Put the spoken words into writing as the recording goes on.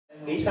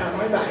nghĩ sao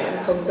nói vậy,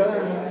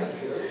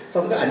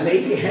 không có ẩn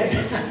ý gì hết.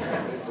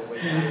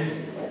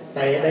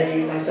 Thầy ở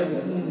đây đa số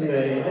những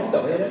người lớn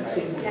tuổi đó,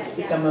 xin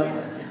cảm ơn.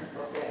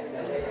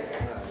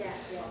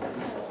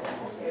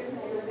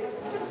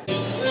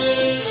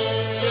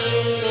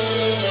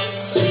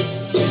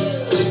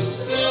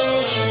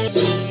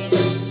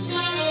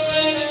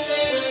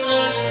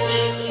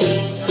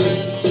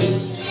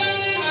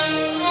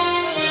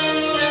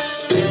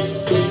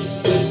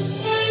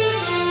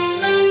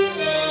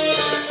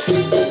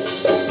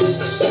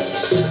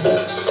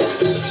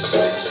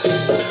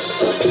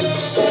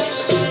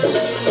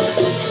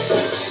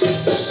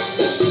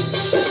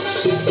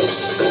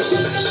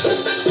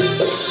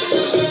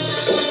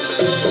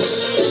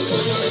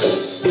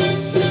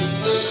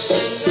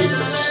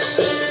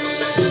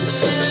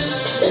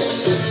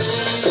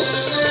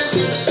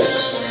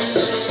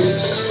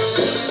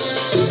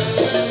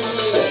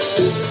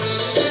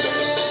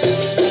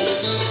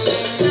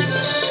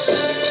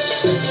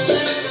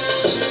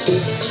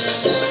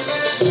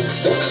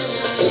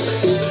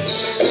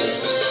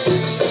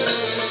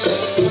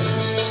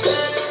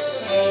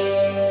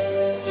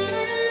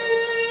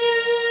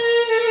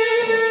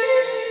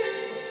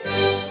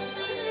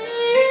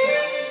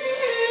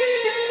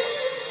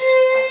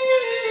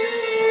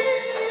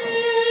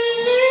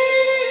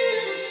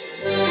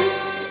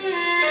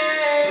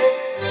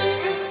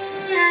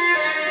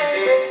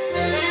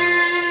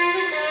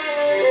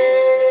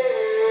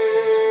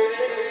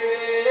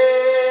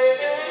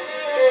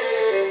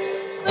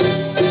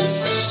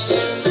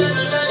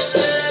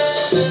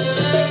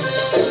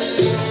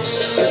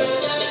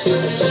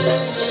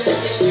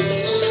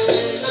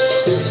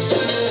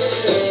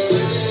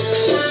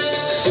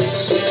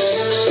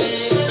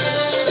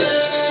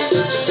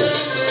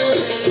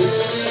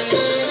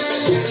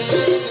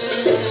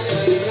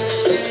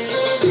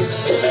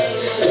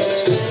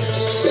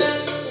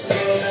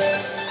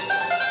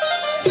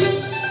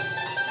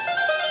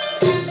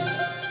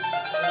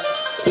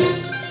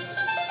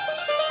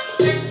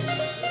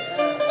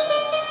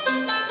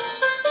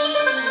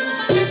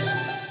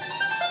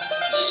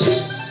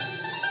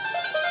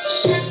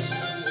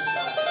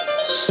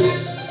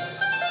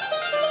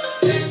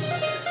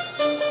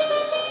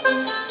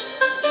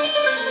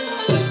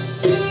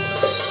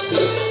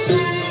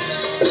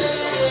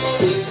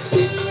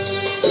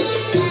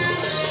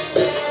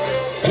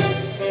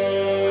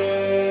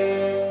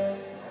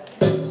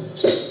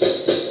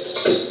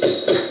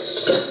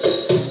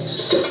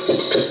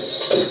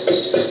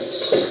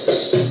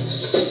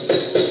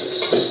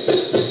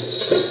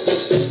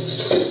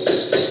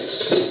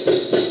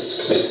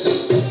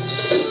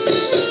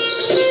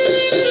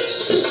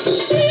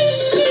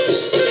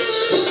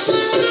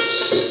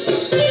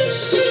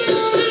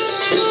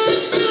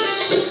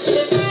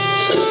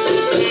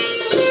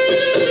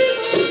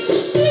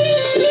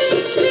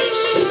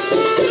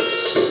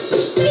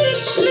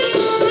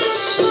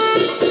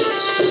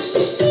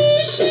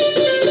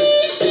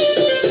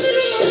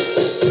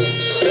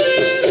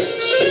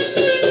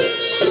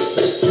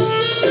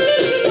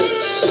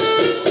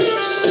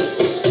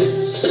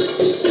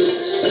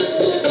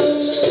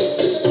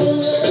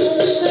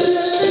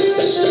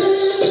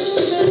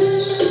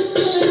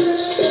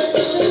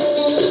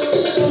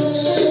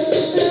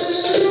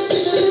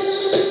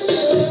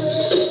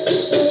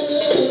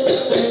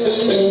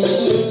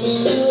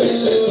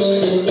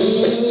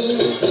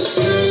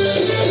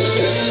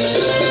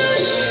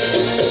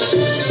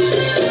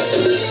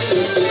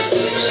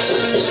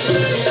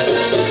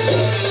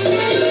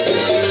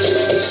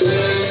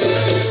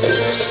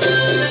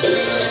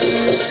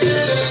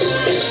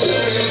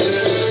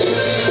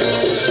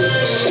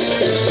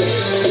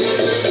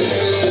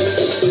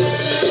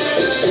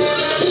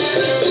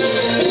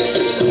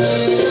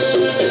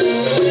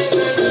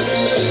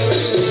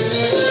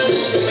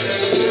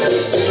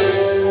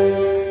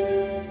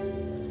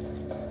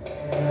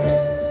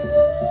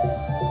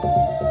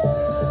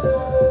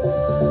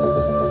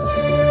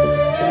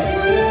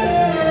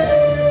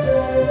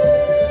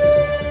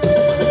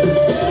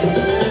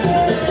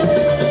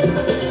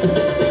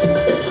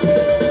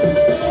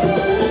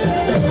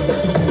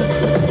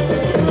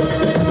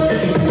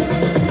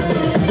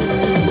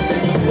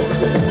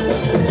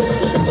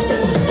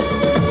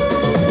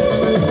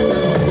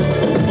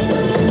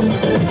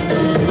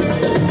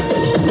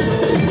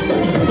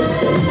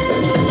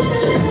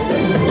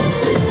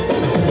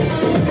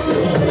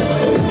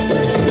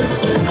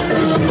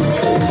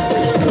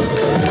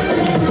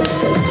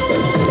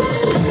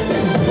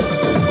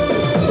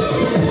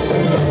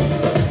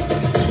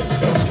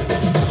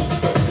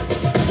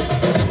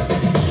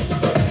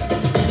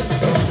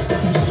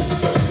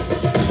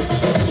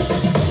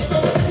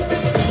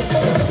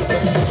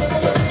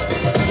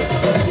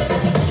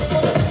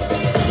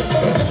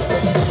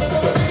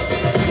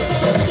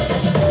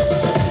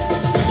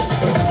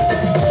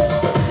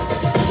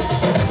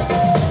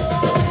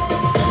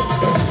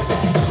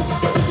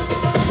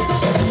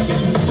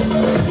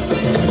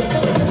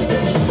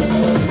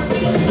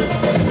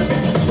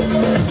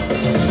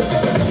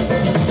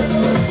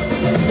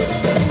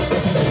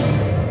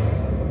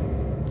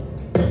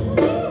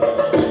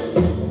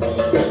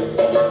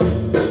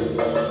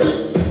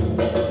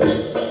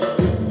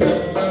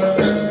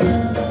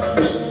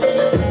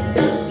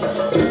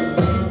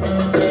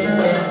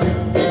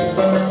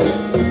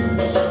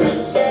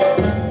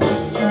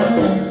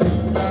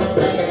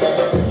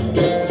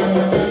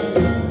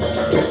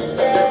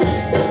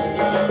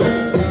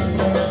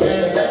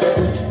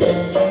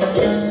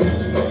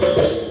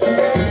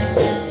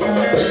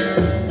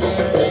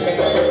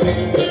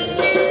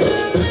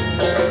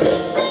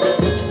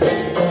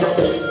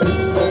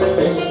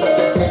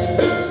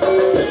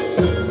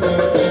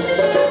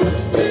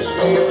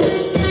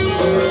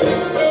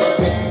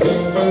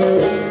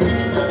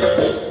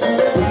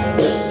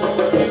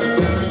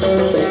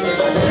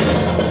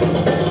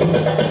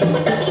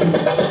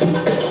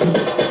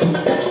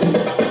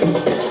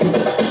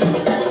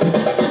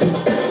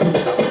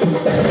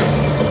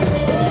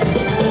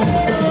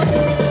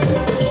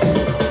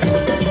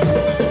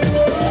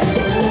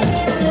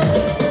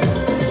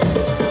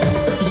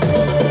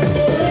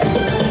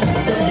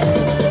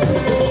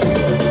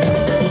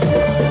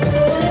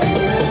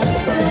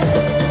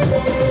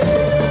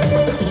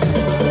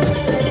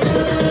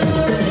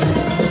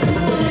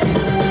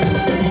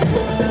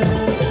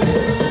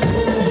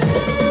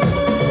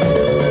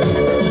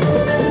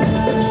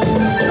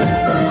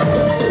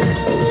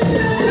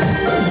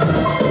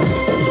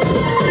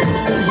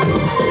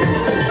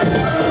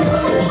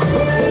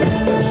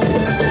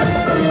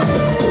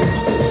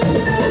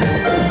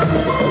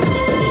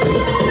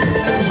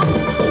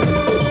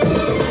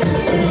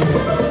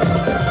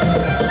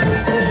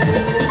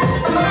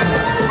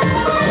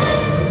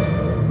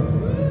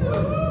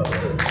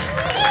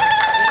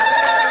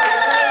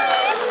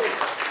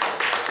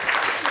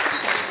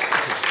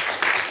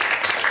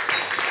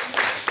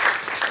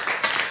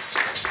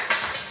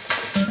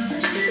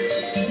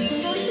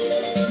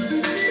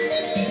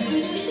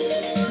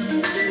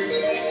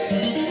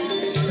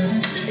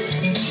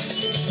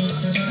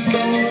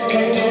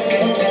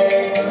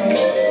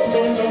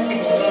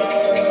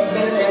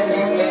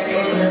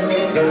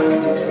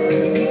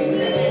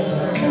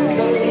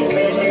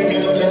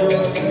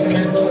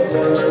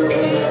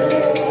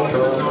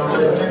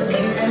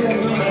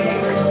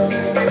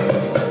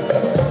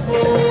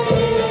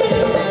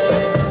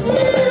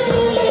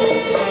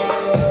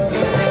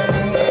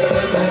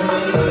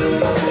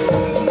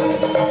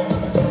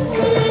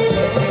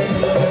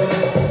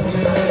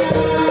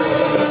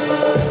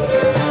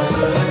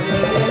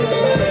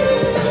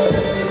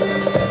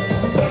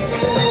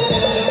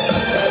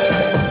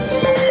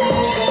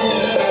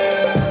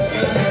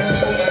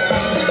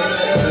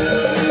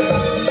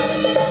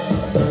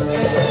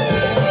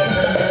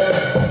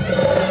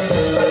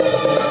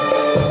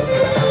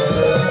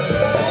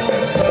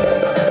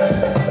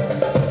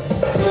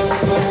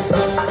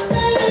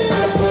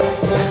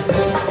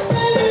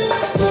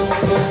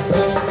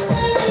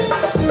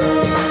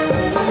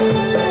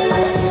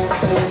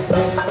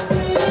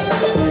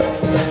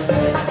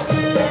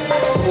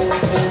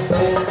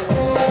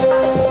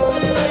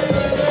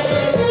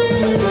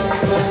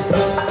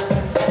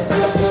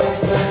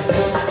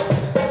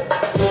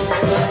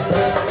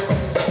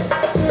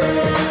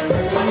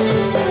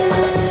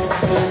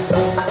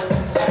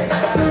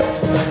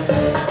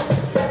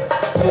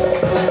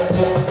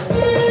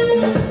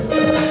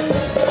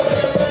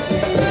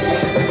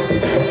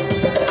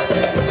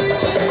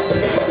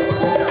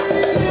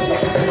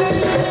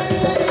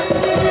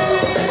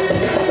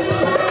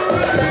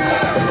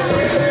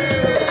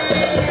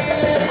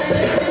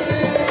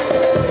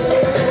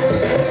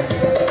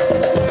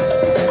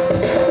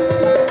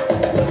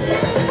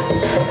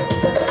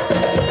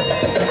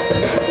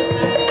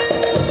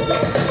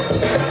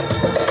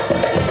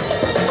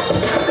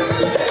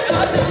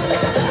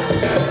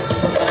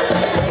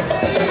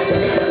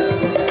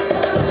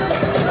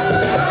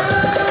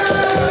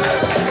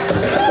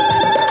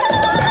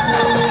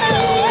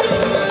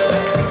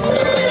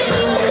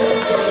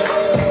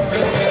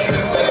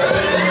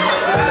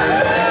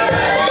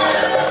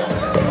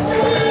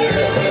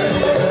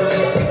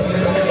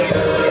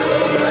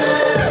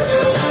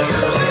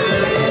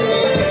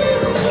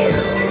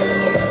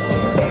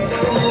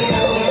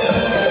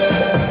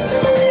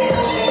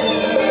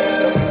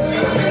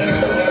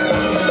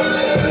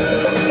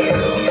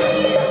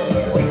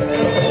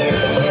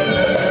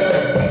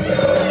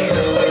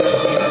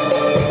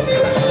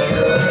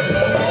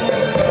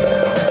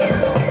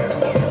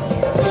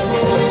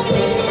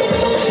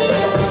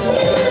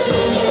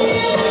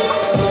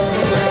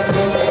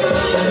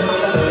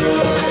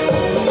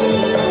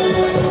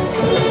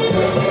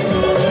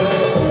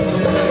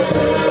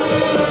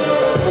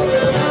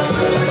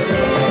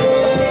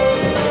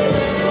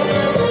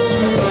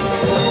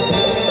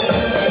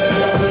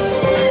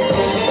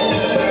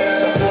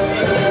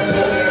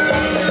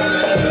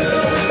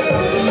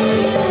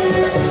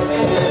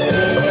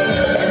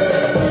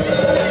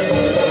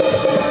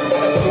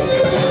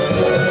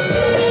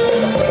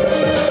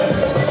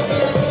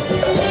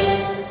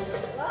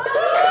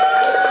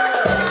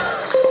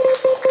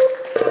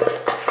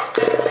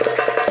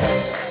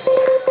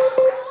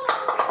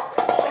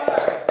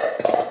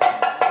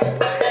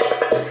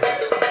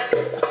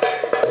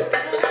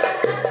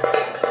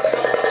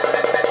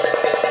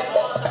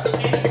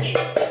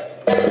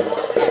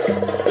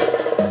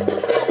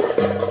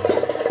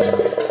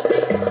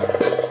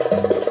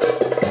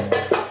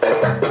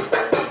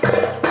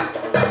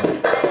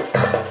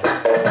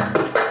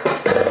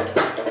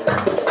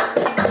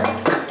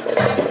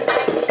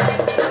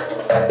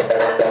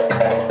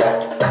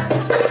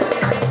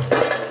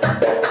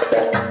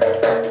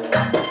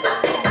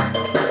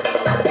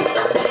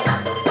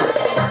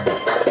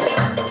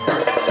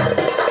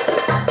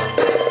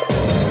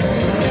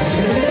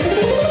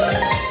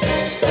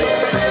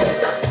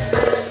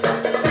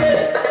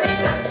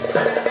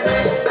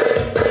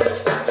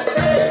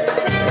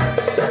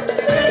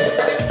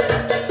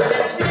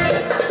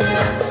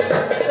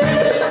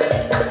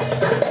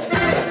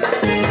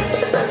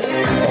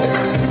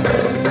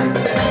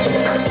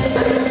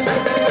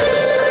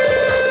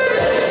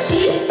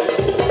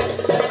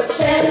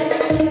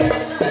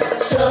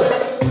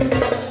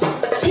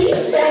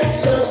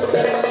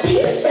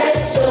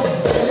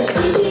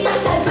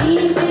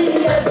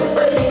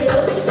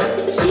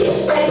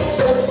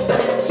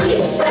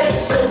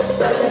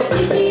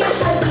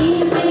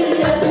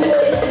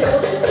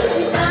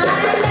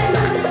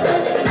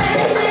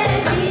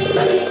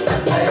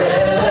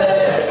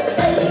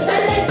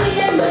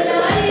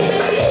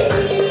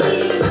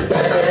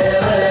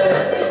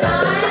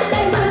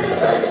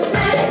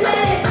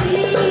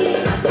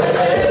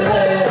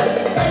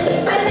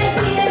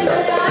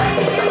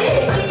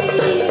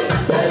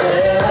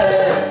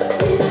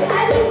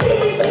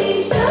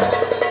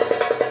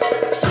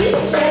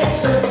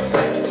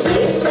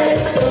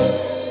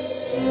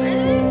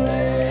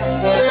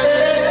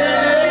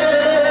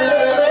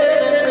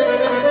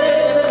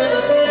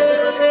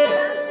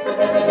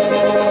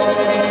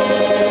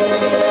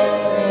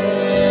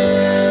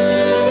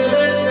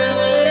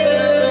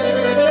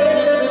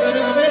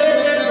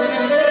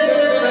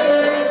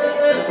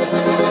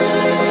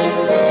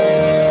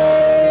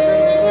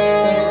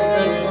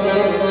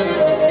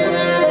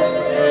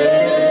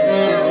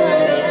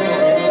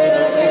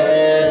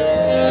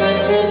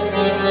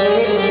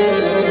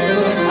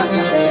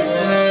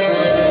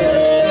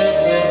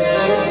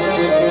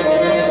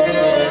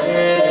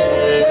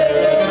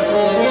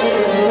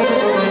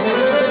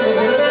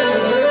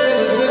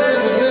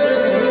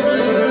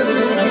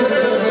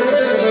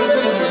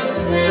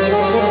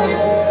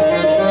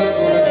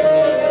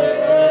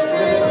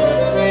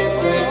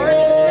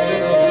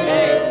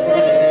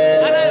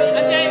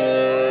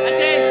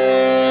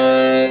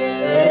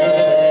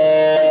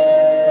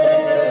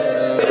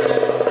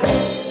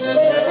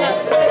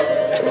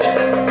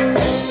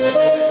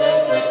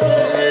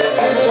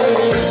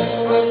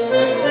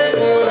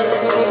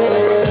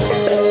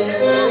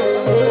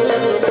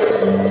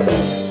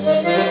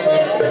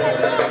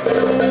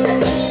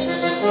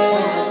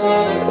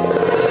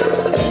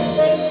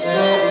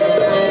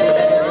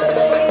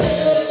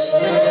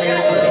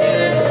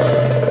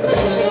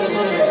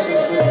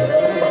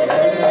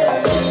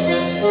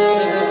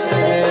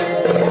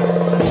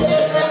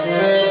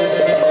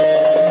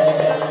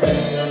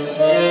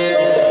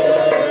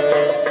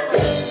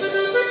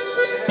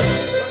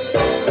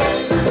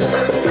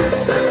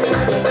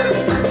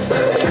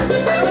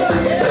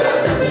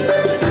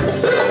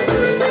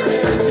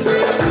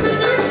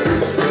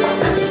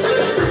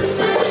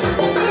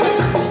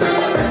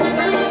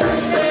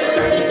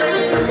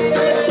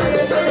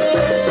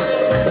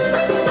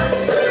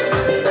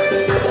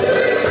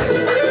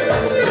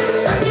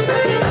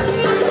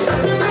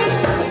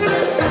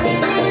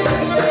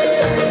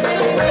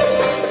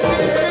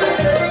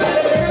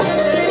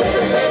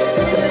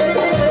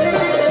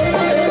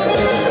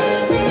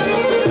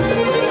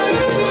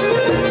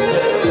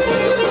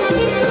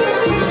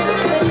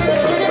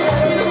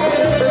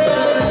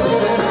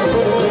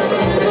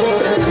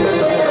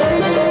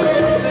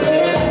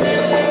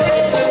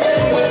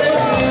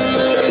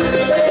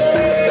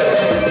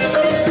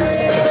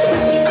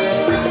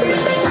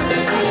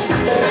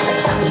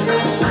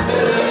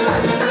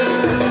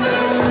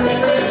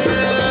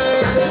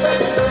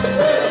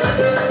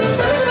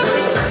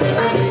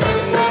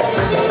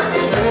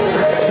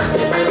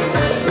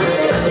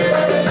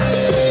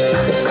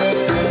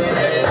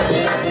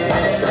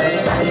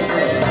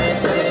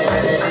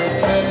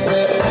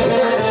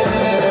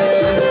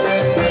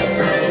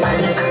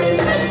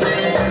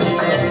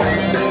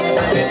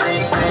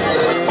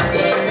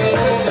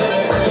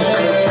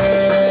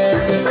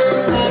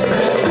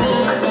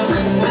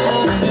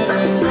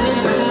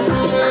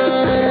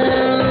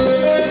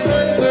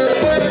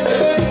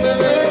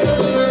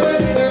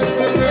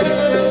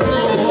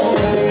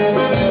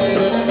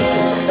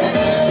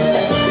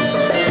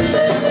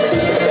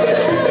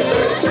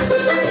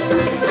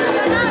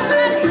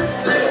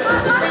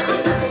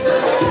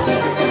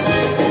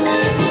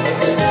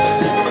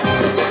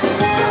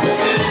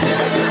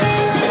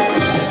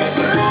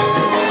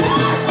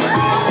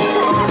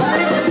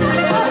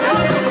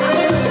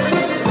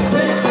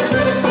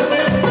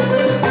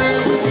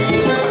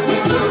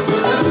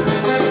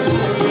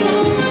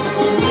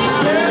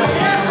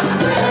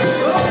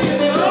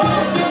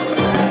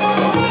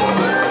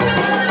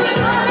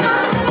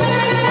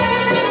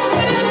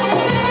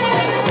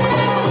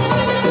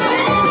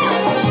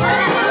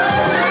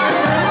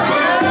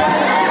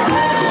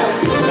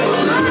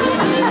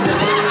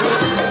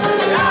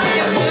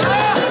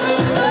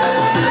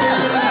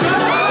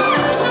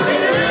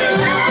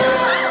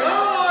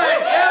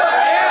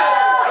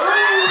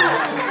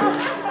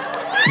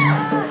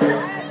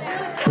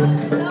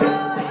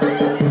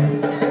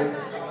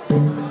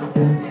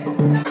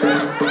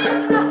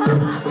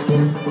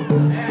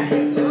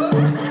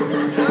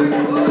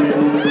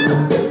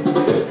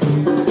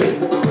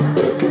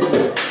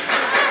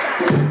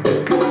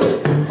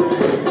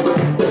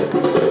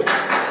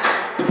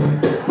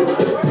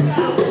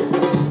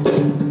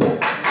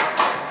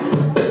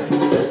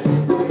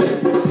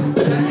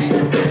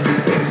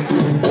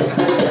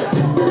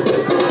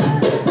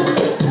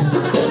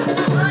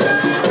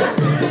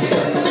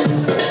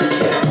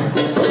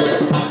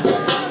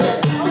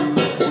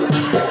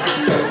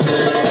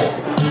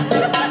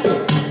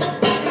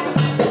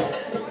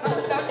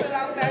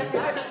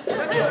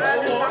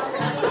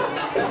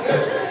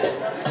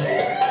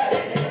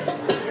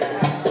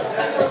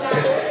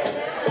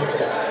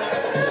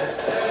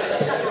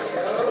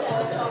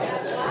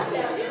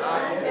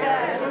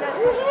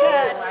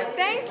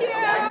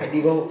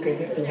 đi vô cái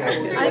anh Hải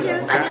thì là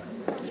làm sao?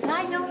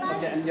 Lai vô lai.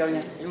 Ok, anh vô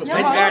nha.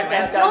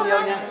 Cho anh vô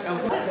nha.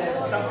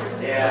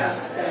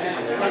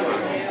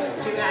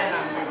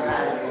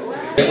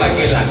 Nếu ngoài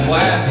kia lạnh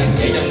quá thì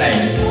chỉ trong này.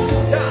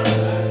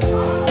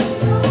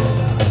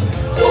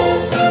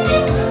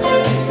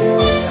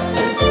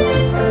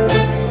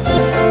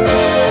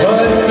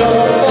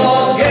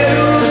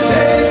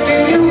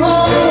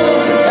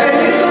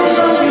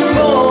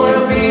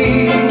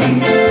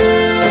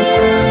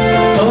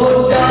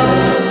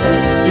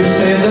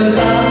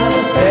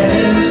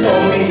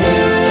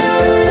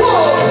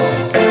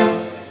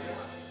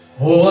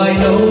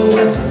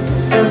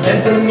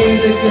 And the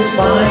music is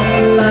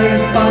fine, like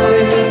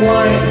sparkling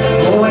wine.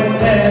 Go and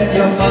have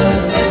your fun,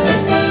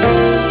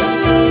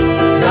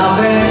 laugh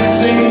and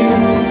sing.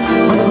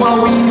 But while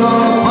we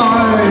are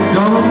apart,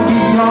 don't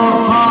give your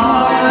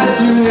heart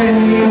to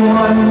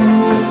anyone.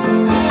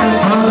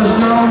 'Cause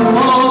don't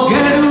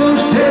forget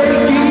who's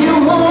taking you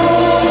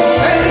home,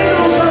 and it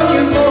knows how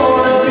you're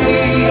gonna be.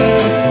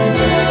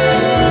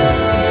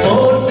 So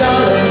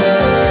darling,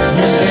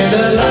 you say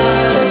the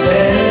last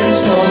dance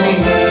for me.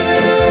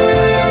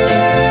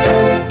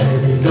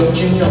 Don't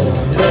you know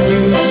I love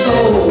you so?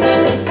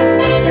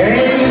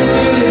 And you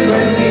feel it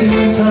when we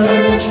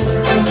touch.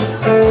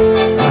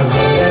 I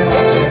will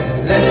never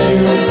let you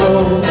go.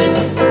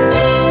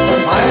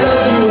 I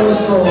love you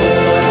so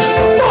much.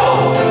 Whoa!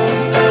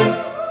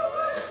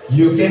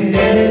 You can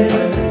dance,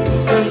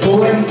 go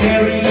and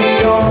carry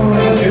on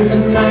till the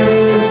night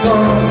is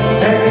gone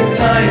and it's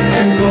time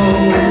to go.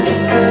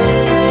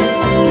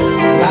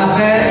 Laugh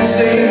and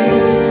sing,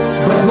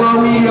 but while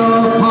we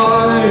are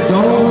apart,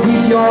 don't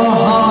give your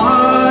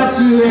heart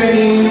to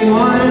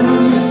anyone.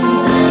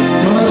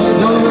 'Cause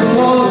don't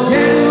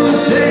forget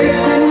who's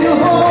taking you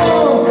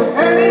home,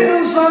 and it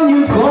knows how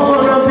you're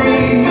gonna be.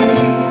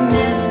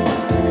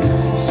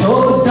 So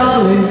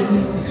darling,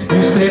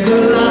 you said the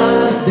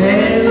last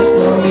dance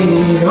for me.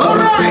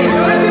 Alright,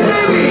 Saidi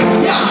baby,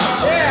 yeah,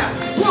 yeah.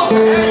 Whoa,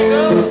 there you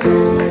go.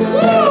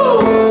 Woo!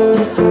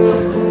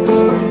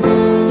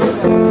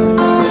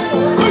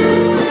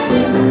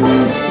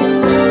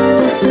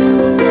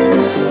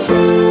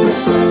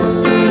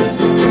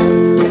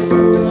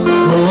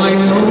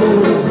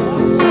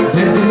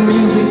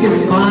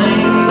 It's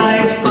fine,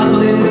 like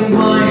sparkling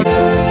wine.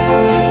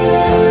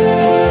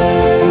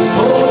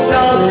 So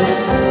darling,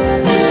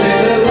 you say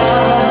the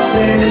last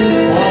dance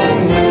for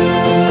me.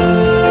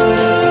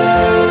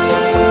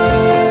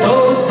 So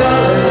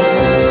darling,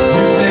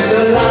 you say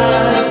the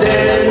last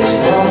dance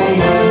for me.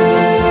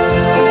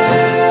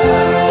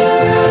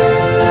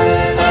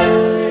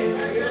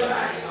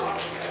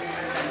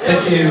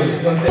 Thank you.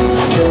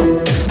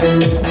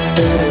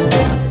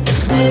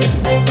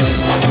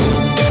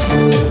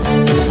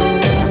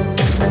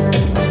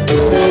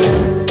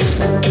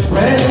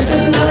 When the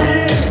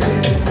night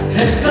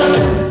has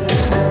come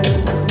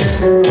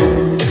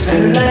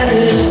and the light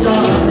is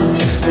dark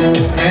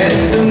and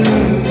the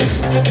moon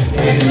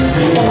is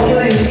the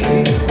only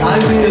I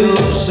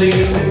will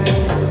see.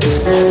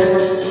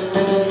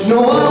 No,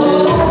 I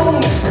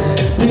won't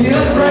be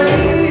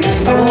afraid.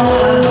 No,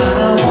 I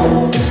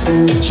won't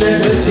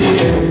shed a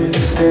tear.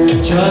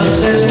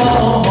 Just as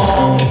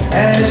long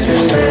as you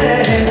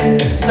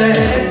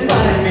stand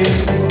by me,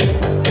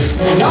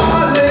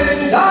 darling,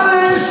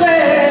 darling,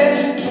 stand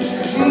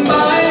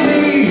by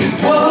me.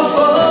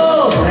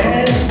 Whoa,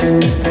 stand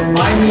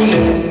by me,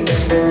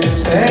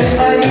 stand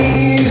by me,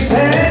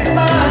 stand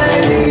by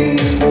me,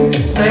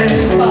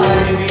 stand by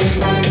me.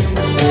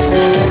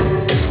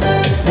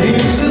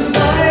 Leave the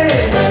sky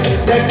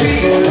that we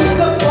look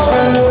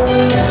upon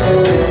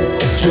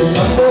should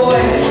tumble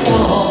and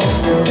fall.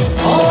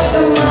 All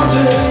the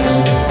mountains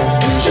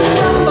should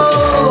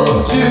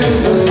crumble to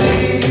the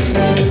sea.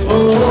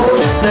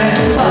 Oh,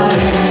 stand by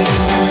me,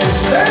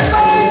 stand by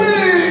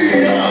me.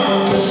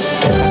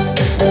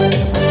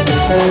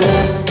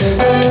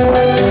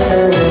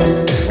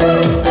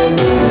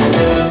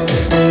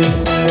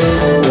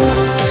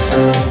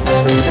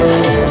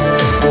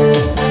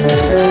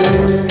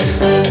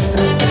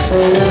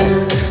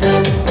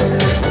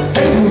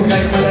 Hey, you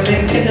guys wanna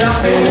make it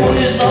up and want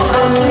this all I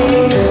see.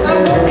 I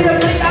won't be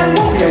afraid, I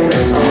won't be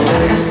afraid.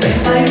 Somebody stand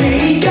by me,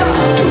 yeah.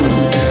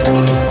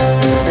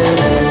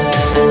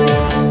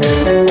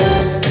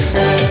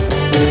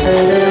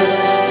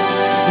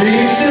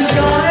 Leave the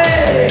sky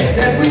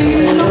that we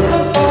look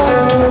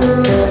upon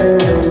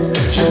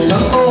should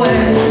tumble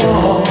and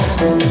fall.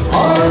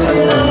 All the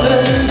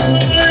mountains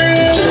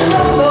should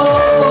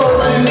crumble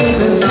to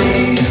the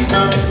sea.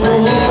 Oh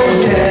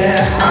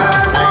yeah, I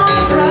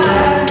won't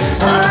cry,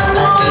 I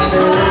won't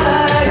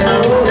cry.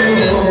 Oh,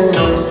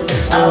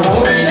 I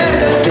won't shed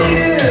a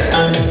tear.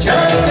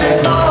 Just as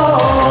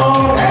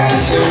long as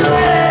you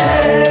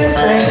stand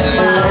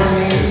by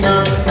me.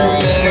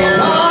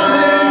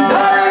 Darling,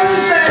 darling,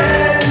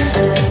 stand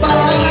by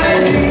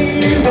me.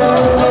 Oh,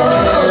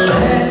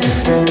 stand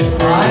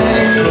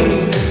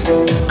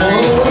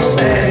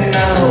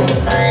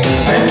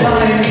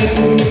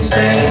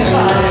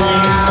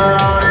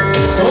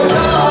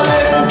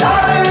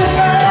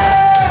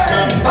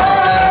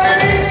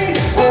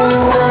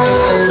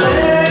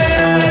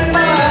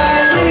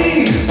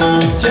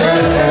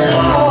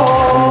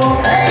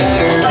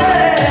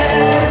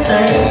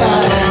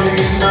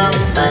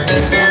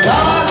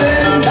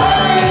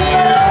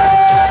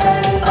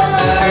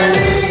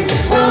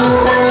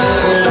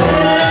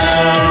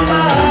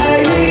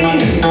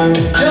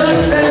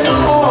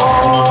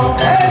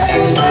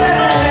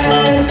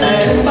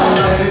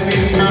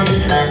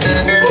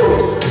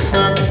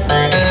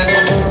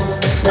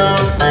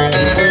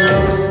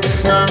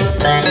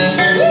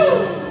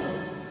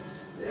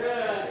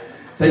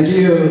Thank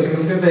you, xin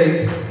cảm ơn quý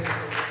vị.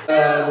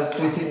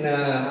 Tôi xin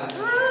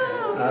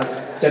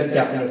trân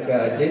trọng được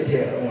giới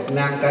thiệu một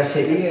nam ca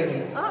sĩ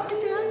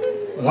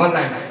ngon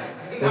lành,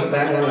 tiếng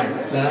hát ngon lành.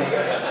 Đó.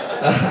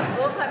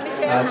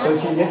 Tôi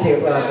xin giới thiệu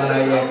bài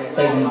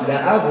Tình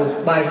đã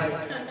vụt bay.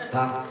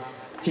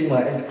 Xin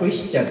mời anh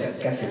Christian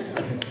ca sĩ.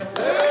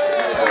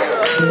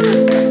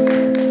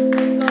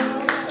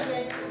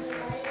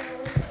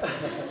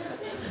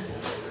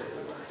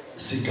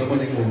 Xin cảm ơn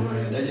anh Hùng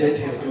đã giới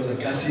thiệu tôi là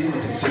ca sĩ mà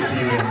thực sự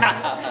thì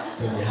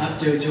tôi chỉ hát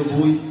chơi cho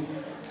vui.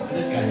 Tất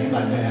cả những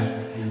bạn bè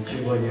thì chưa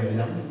bao giờ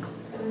dám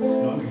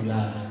nói mình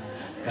là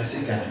ca sĩ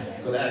cả.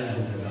 Có lẽ anh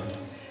Hùng được.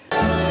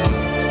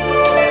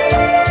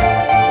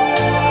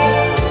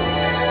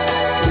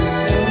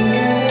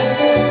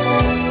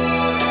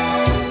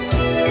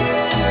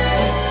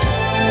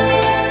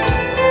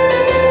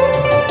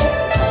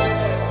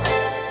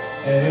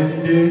 Em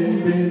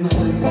đến bên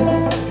anh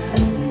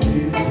những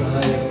đêm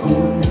dài cô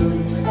đơn,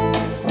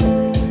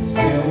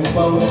 gieo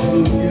bao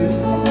thương nhớ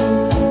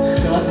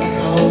khát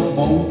khao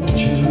mong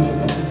chờ,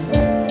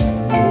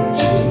 một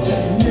chiều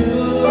nhớ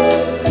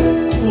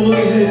thôi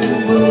em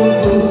mơ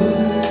vơ, thôi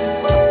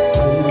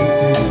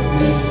tình yêu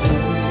sắc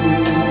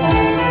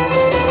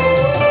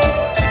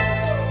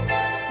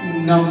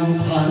năm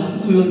tháng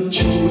lướt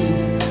trôi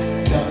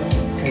đắng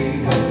cay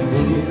đắng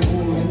bờ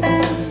môi,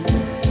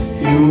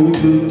 yêu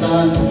đương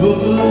tan vỡ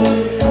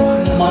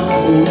mắt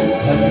buồn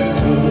thần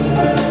thờ,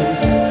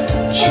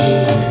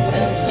 trời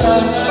xa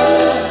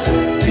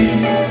tim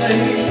ấy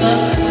xa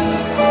xa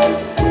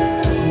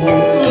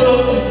một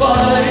lớp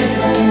phai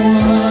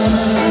ngoài,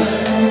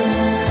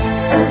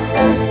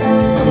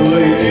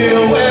 người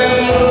yêu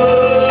em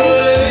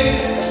ơi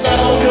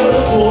sao nỡ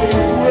vội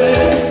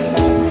quên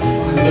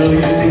lời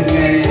tình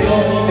ngày đó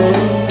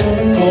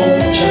có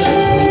chẳng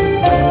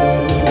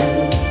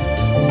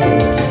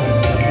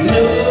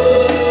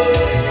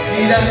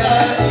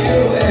đã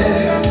yêu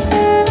em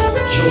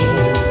trong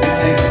một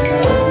ngày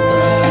nào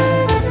tan,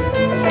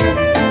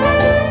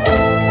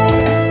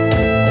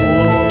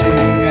 cuộc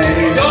tình ngày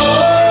đó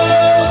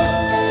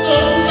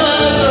sống xa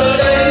giờ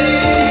đây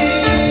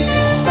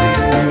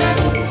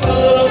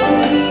hơn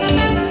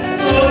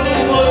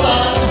mơ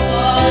tan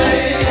phai,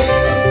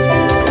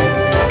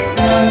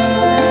 nắng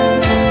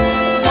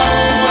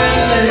quay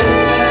lên đây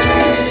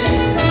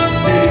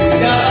tình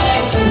đã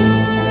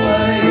vụt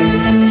bay.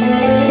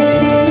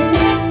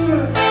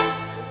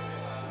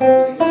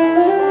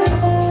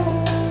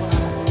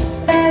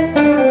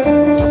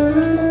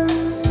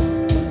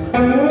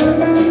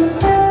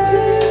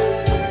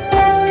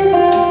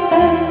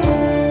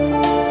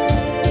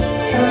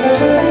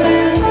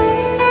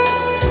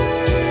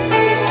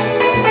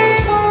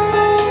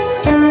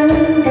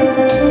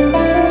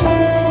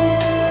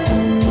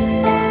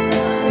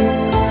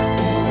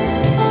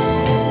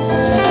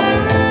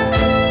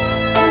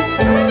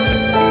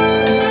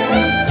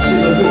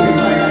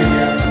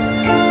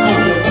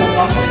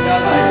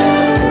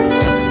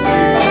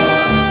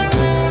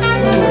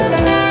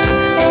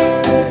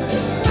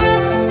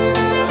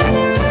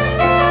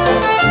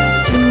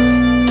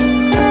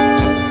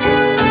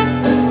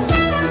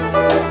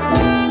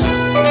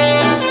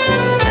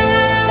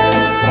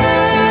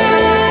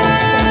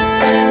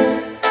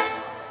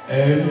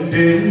 Em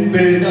đến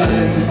bên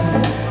anh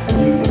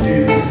những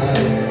đêm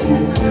dài cô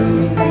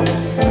đơn,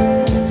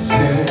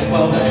 gieo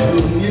bao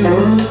thương nhớ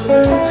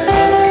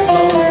khát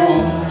khao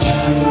mong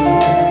chờ,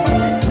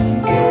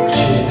 một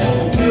chiều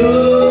nhớ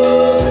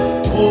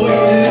ôi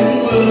em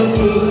bơ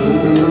vơ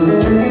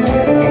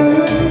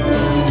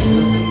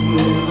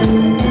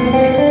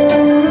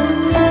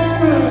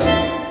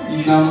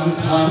năm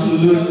tháng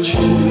lướt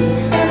trôi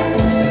chẳng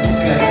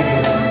cay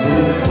đắng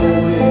mưa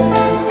thôi,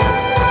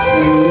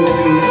 yêu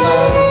thương ta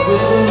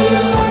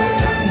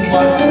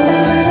mắt buồn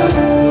đau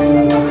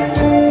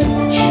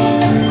trời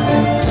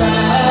xa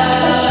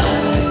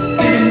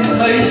tim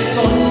thấy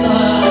xót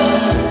xa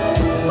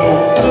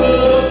một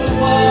cơn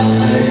phai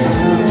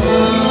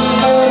hoa,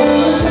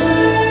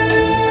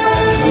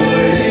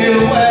 người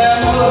yêu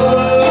em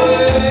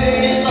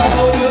ơi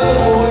sao nỡ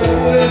vội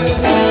quên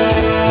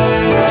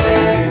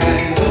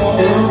ngày đó con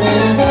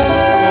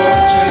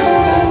chẳng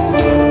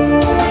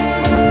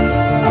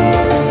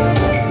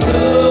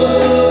lỡ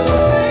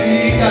khi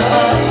đã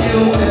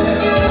yêu em.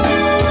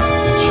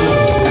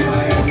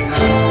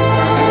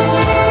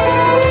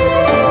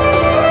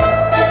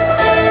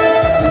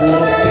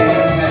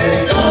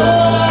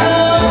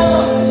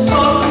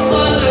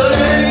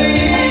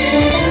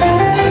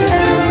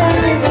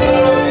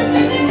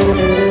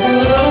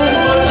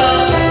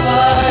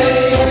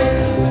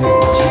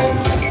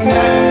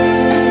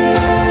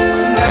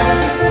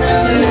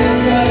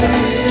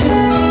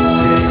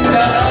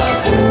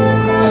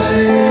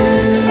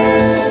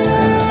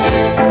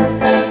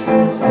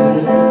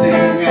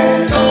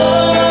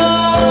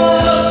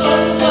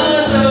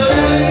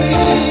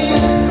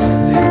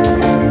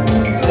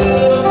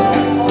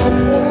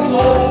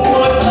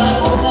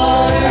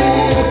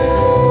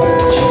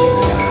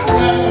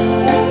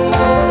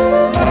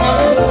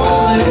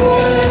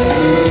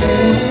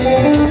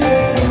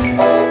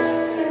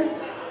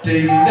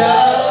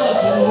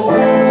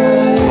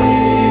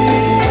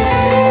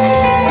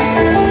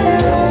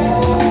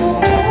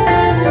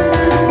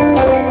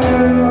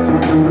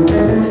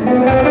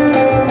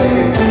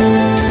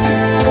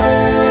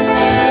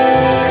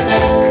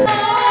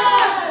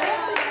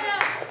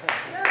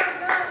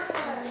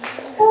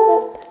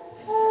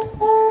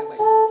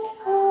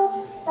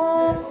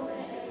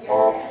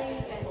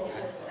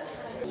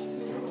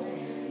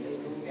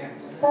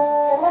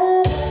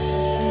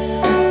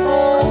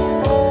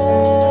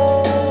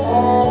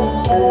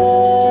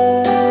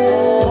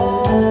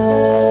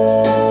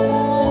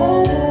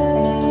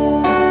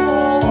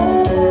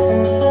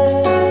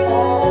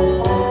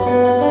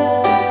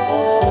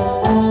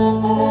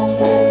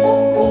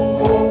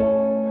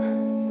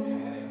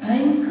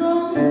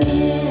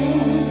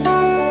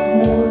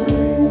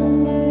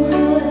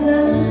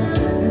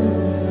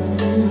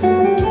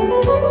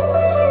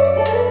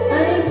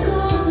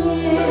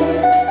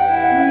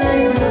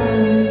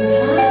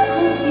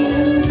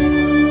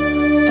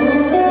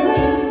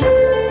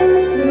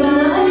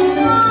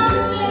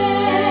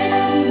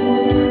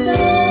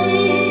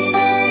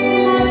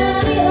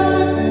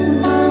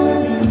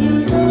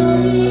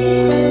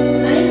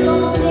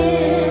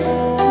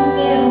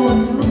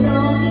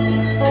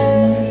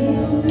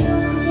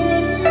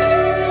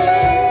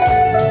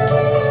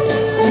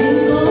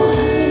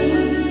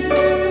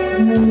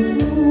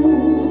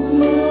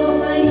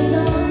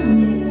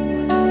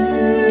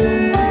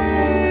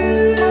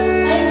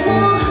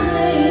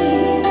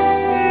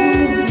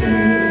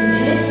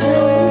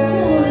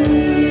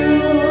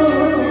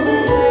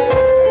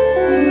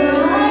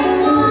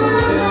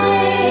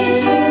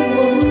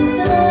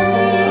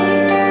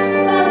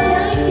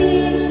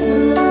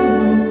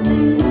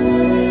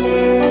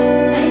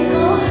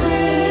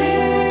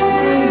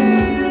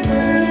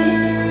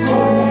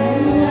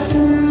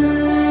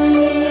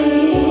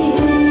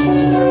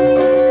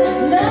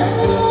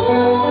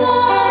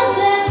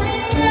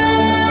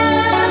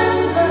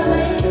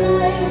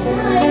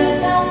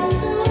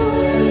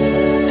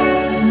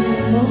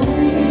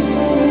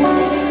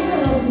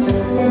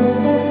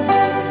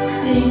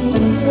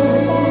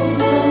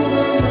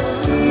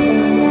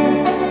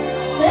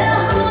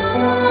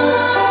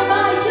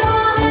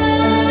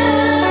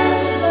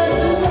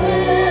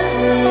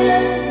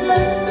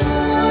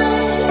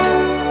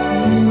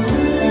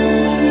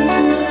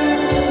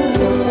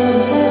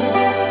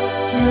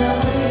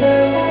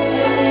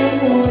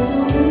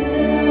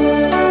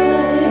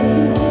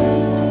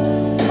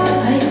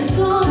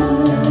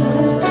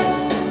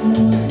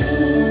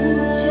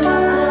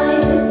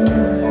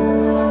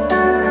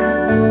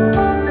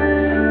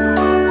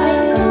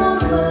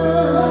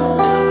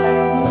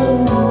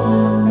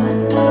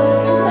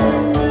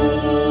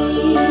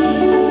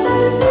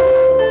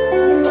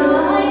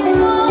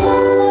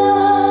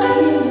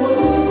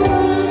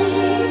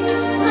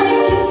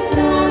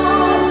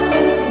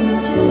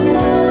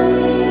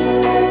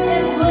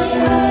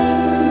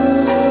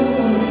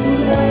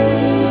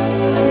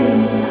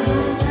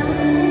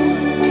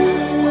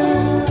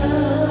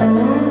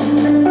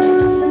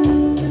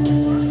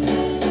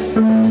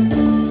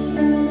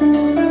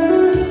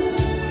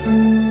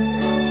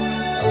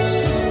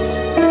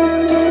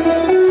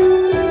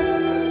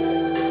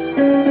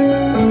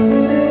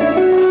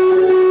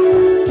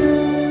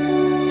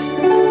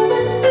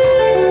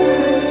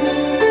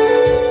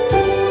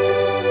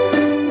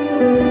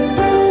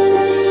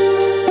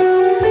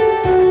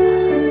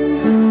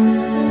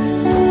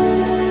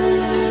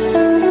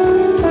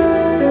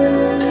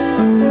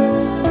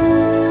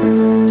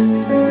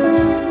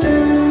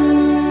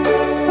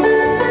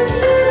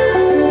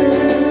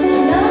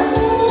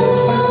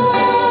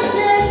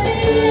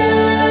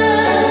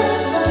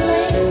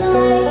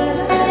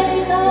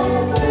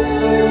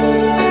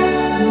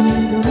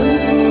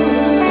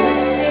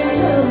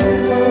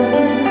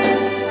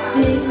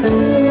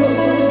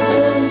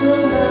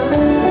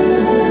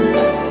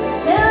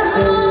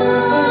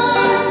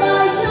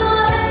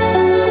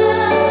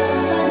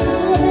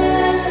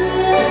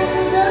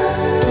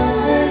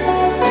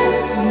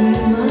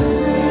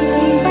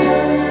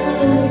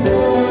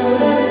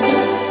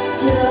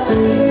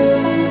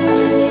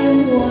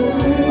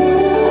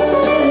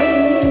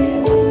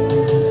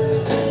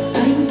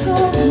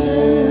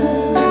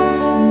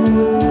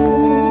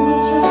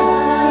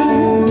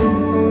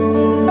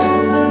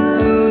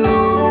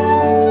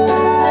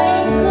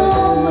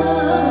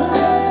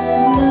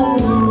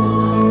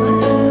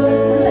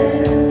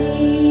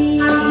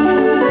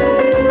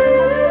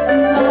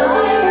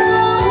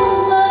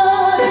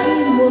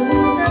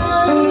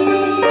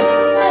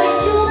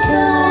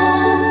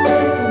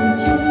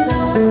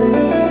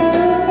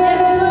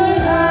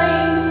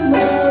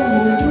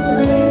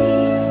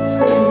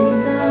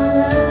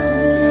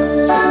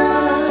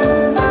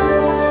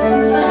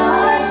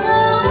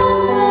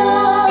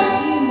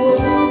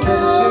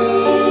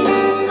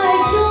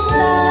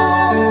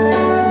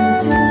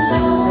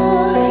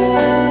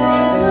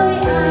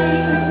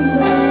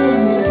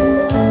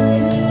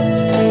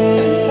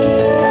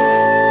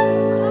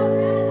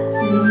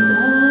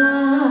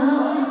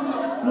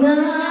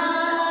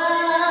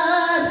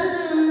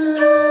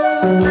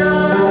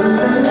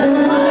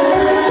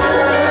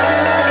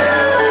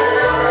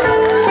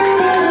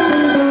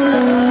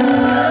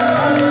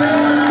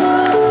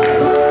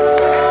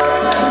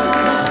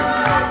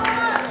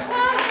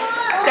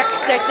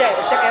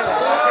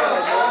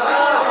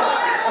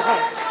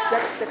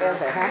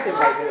 thêm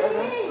bài nữa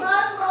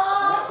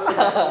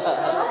đó.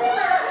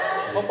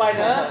 Một bài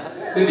nữa.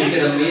 Quý vị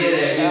có đồng ý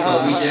để yêu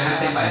cầu Vi sẽ hát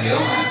thêm bài nữa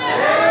mà?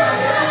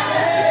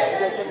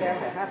 Cho nghe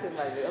phải hát thêm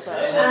bài nữa thôi.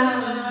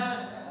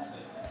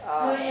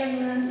 Thôi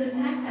em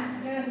xin hát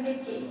tặng cho các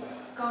chị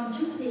còn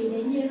chút gì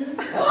để nhớ.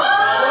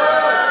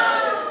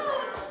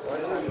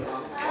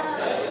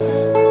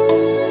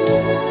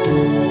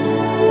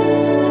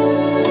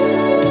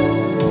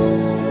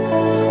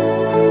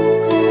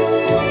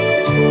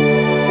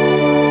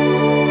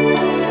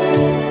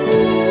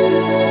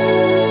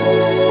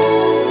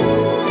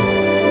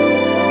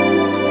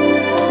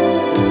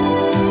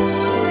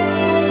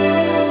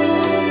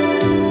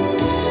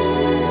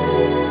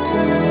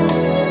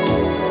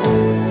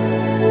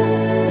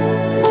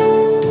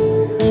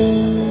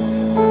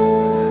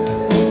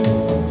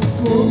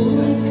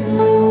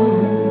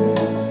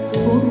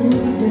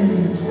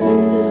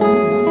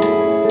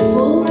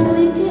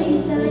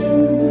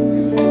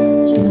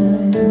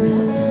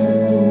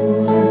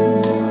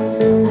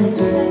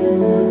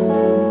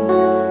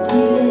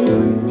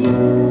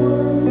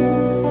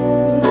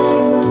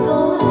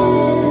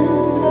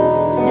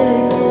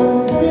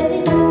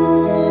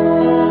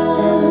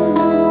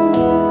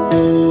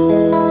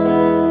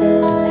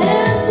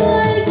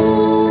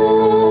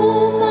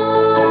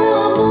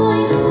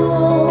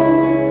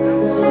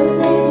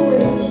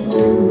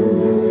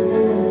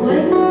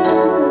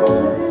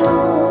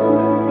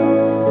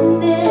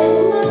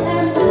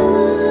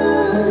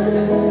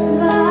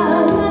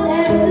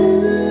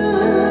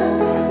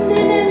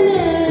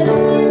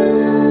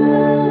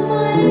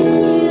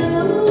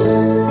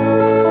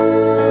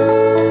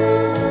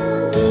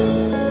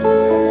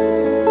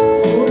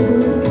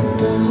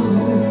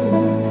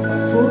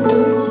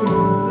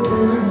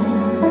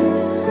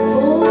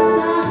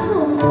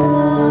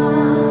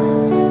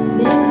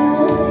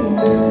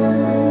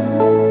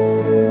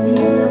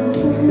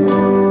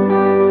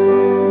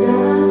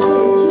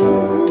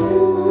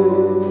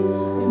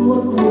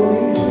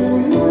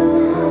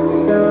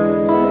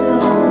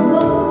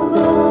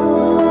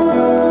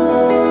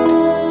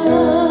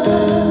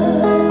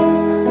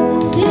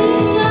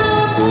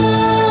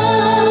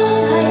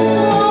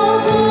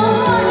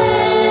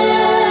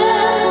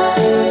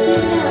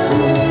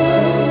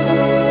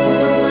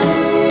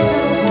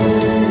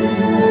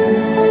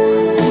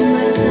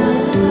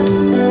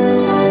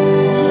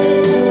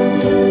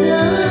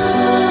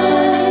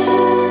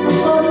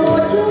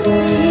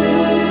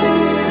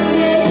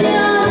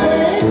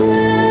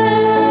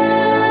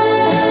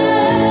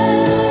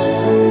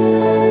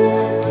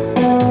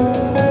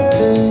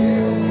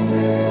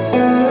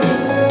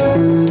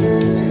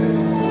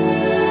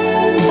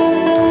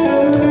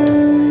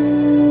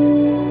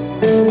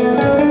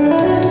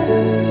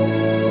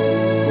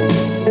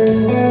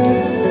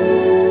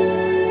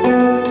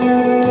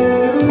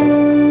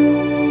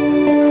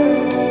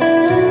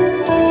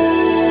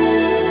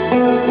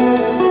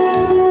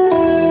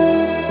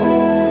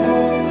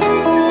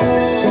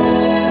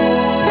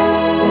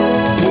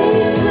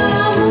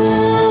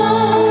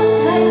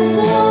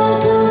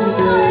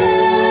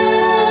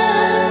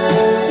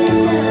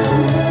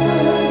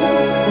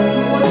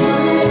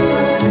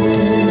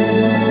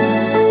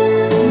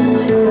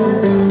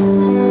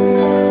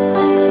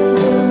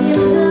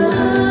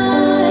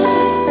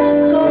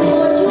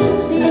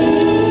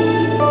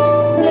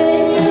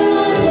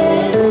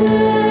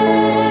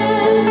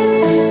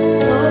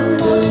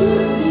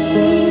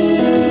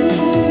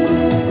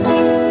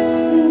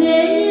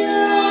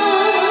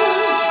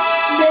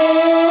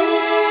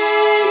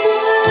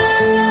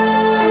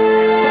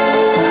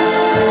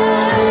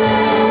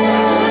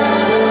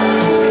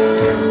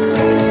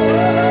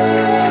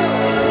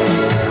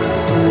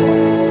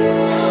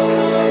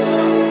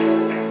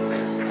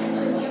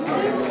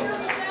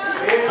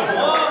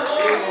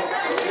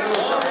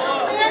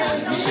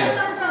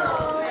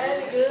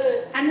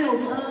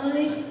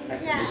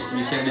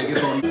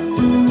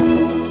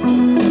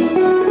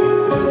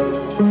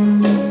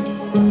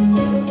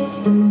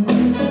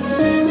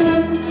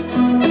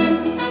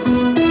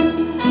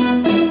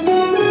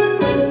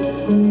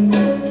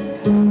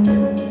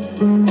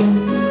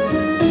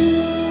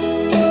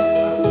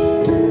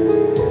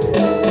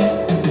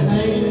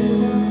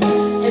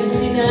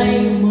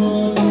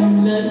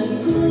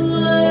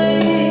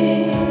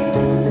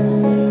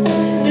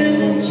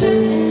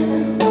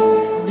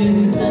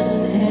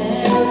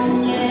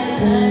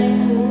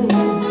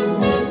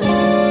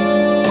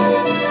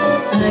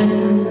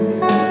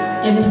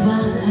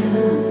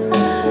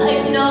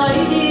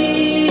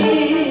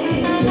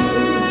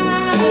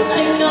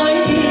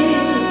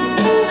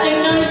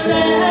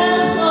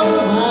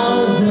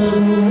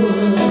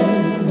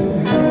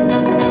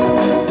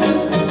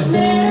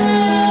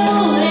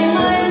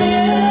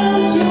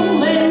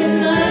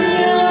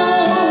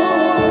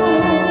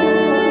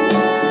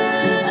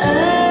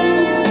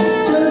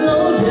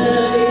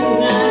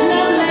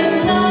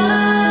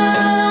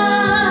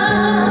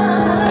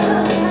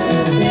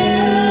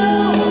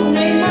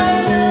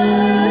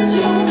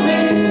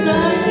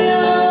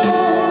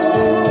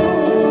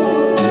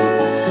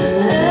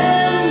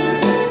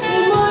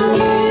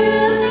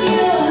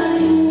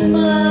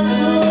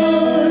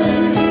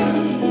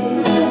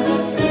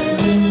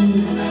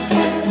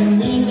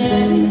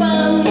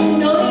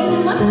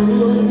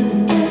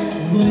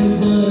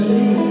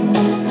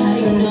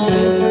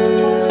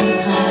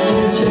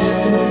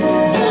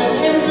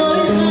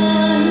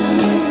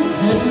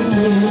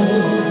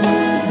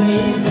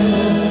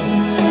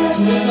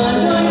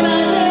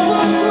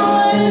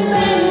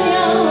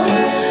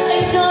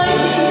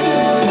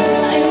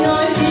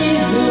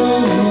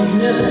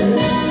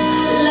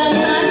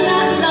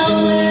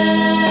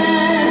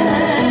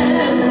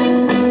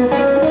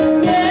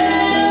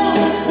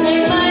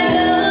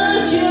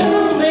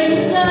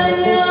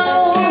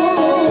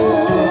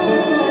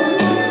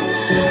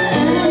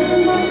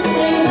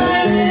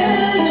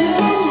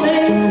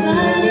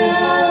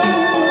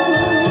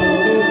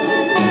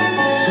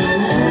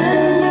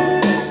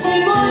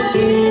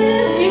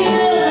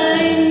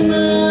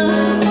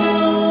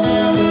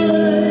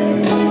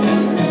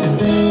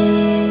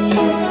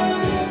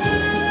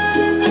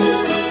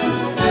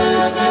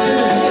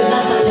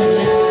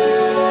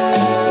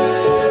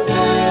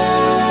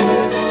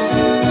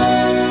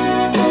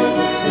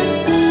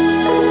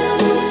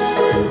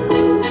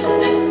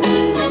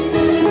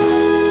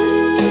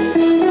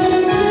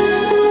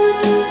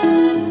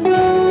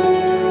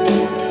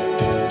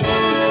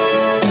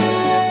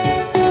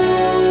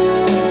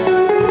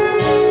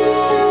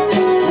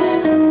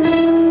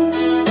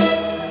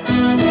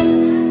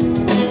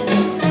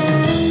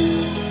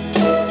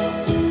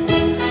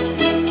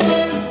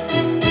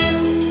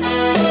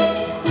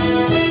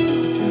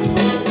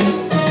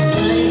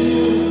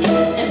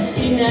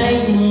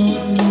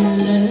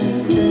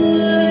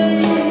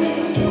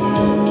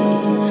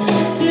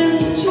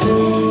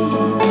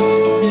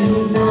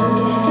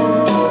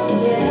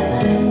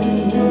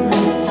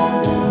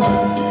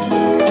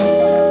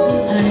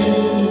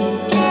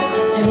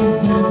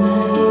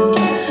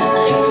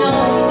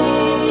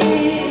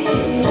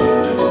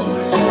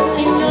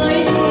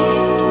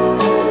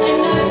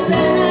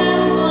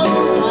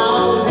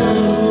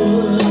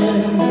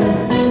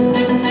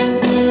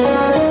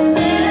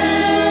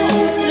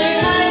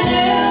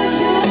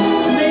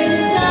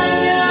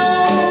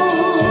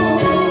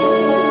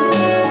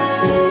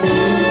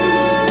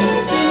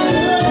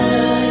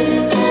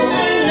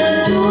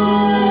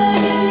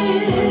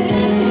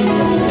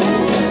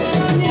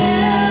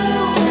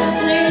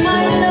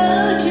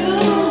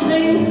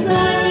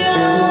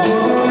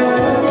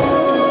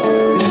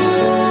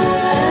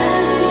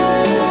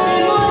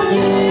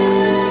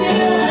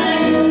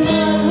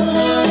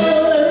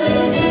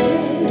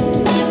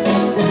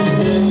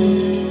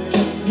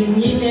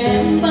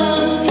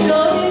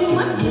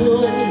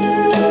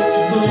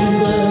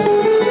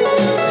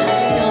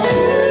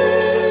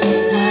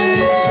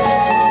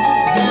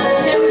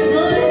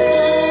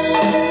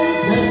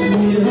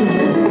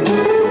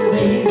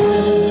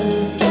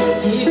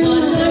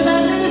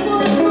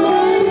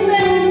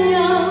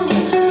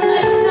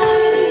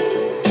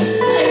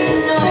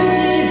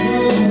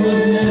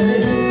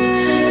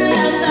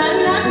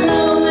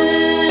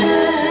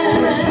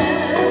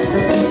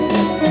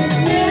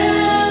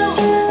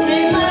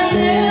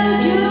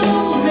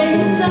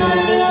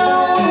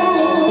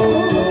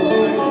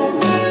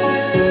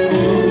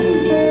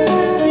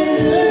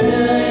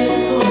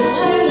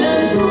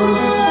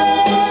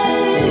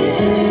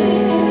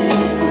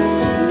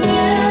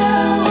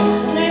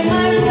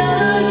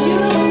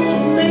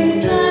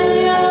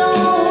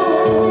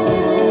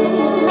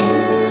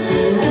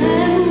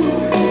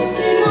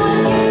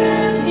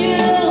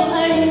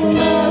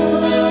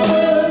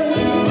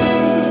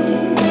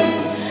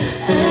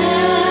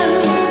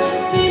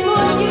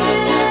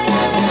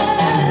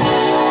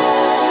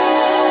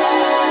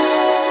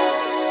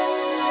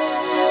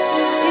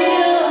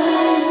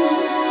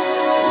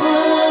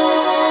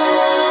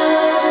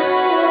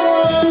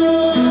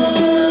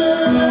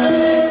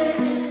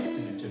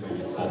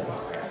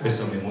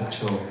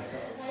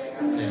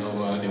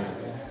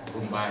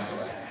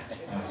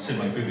 Xin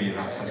mời quý vị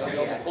ra sân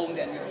khấu.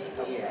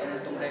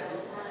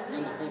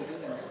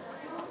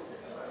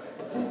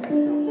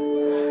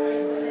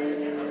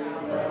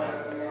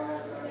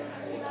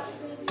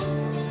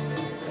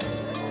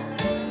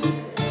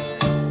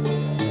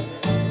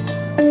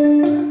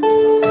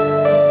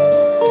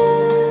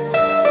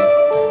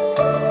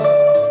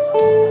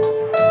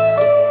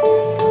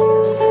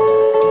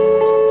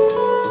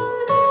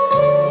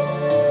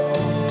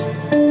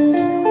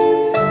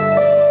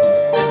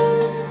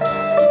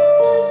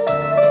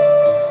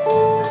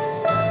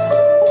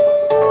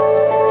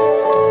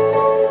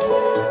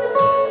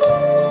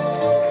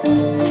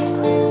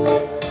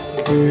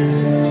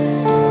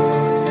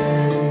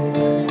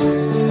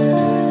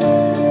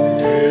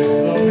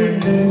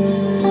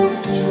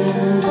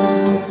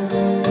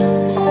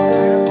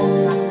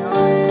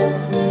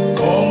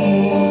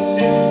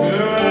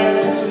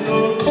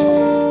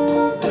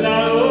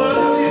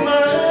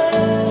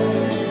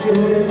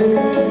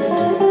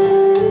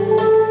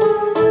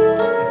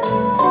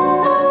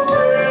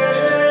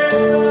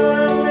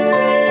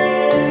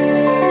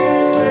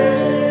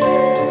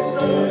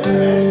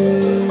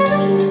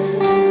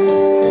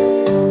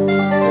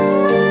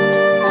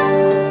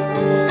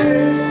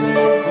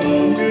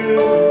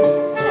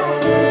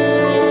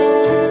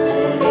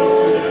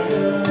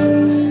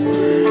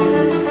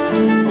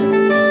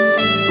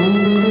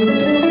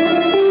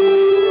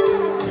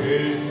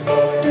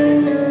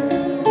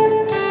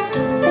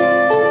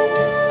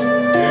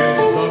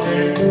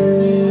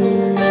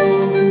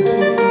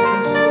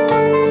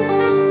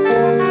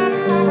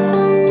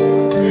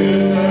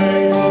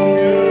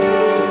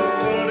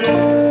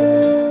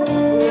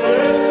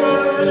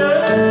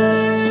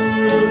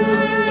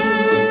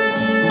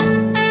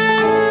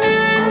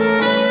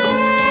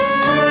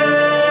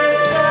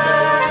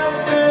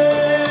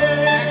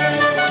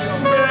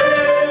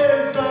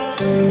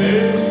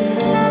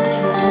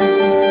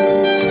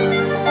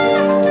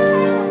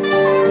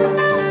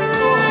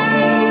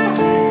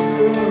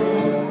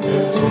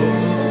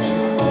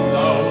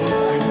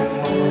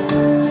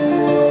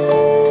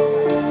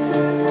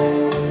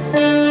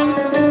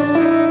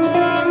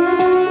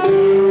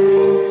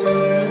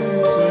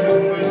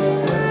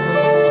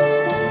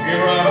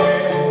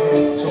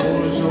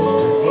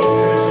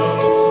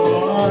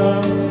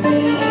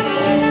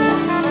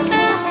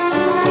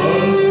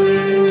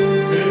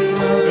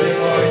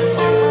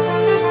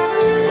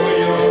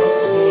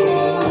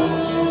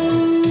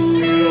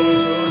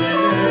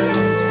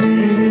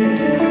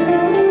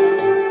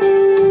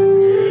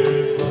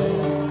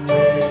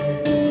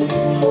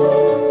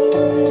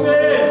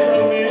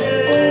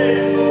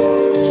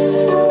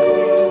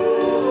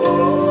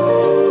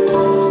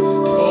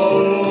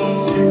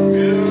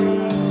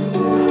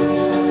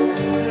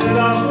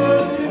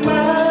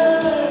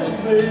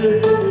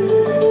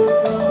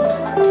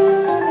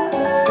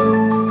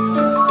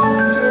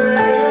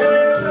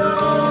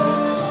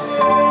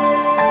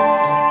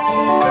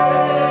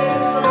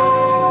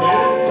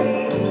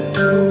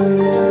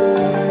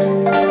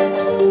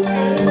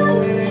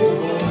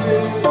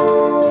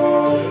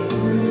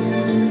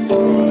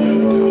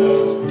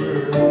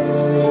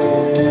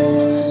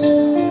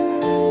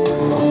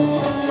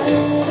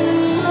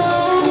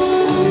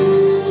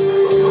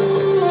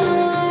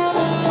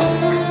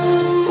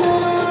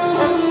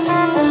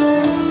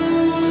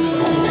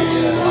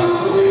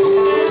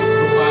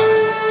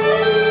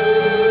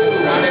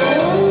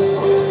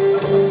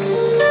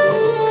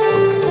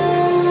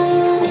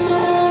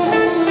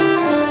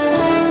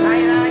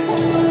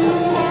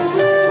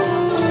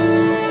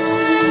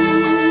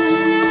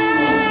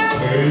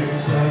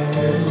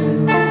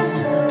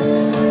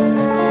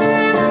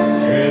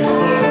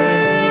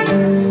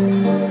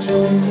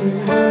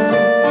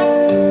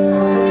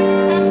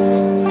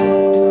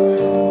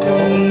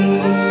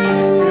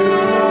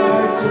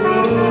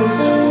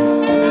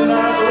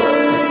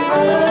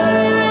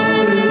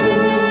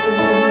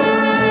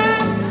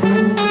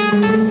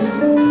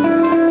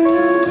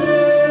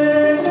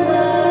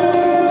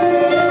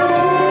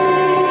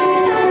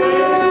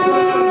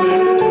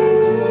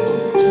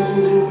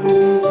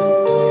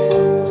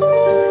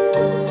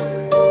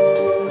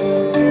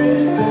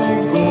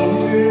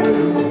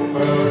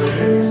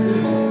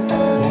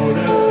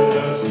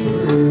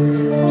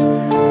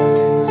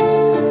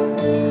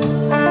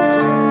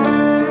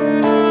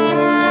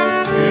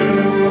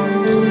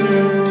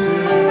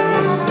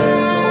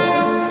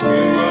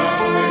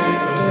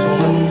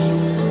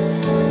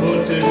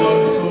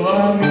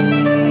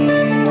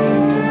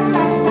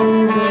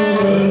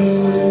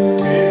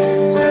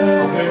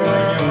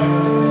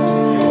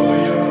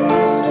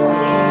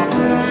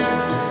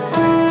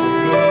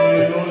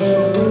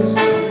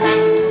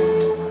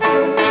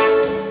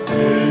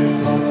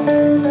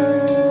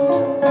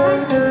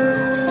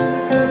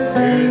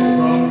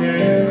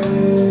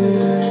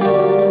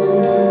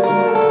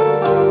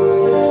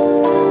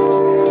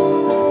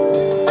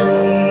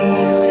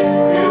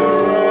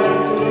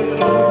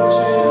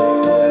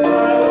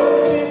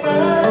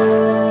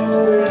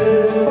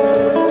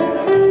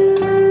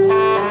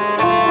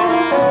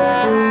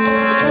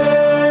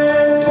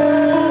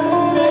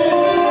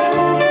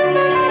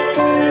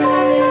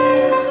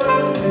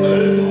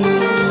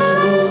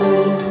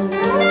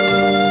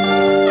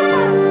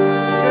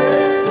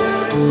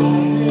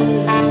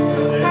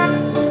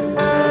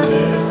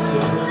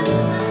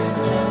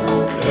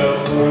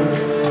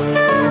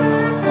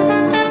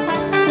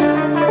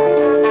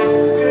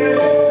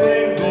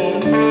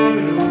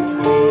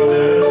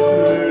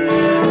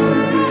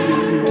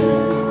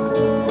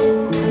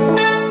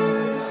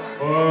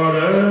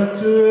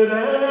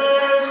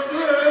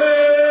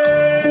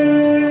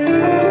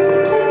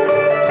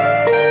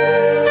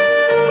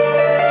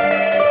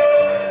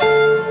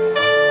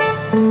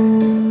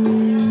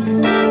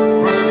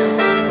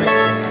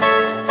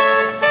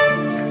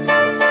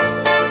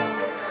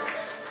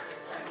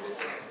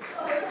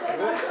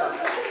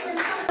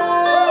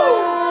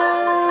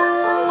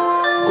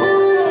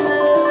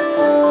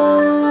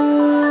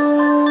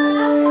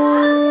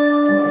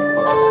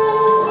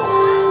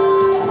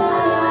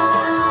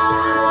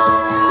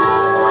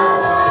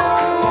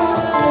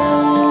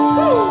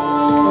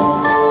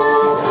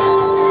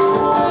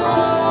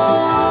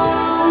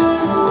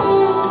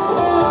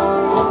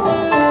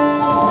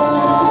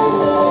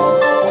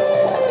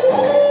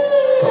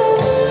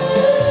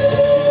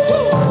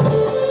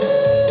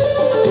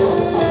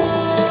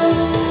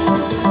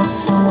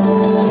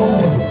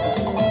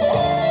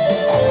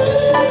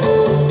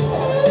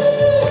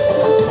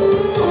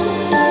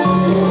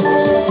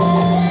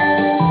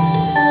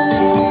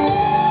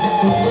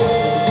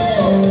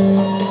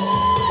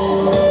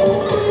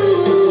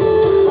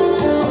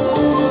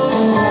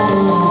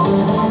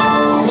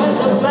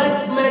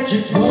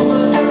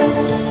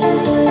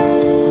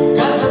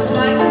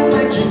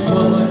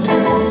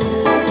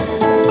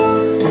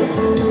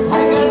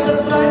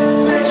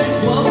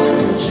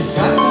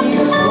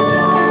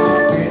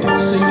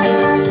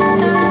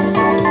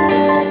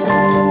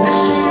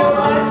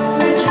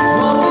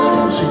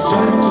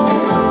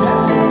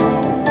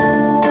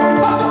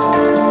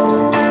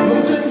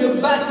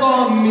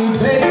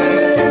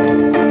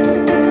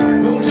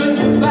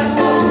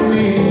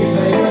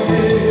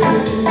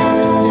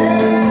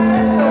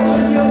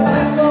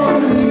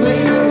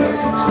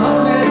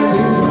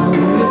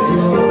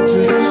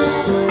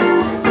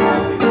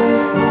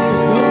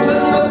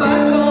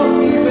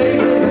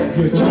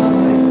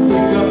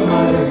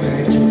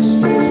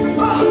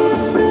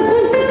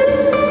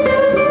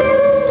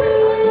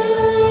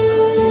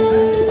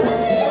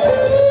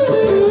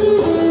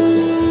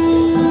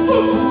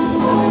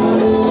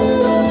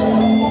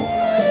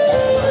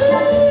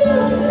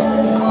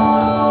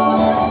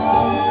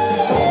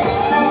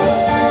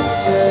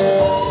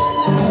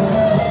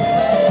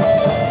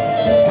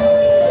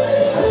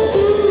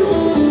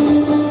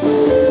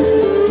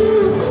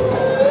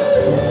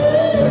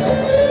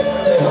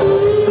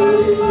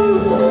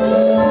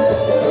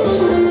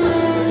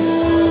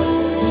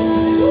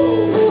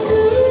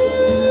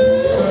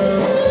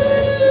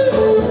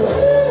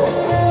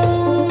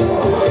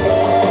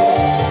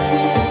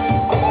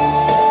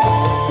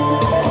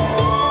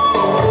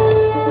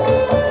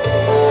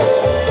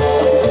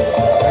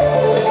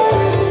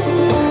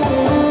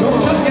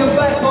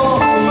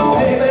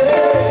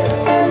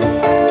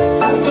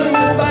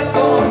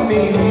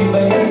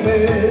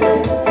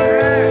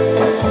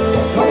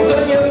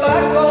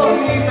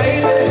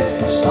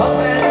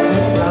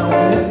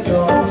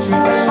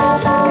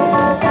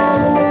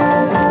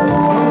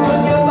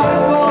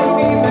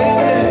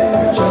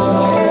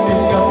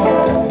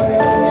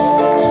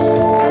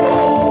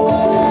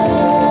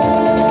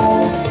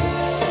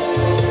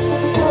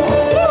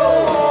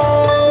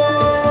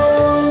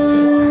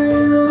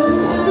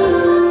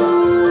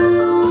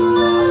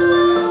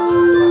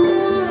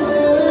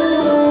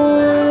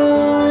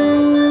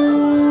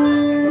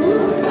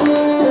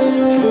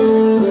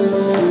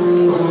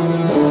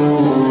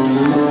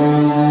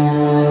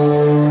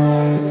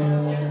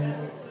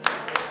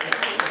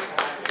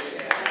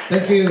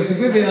 Thank you. Xin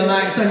quý vị ở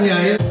lại sân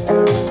nhảy.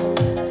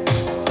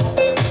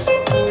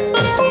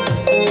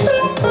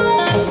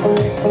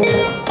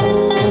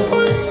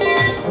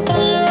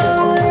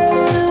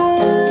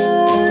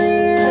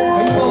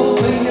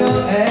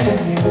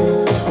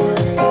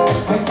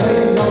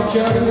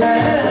 Chân lẽ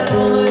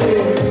ơi,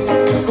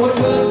 con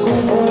bước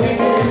cùng mỗi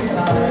đêm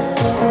dài,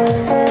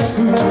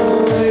 cứ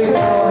trôi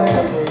theo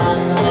anh.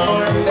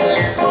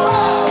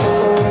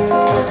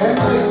 Em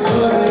ơi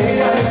giờ đây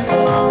anh,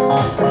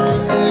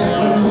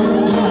 anh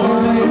muốn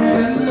nói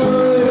em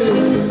ơi,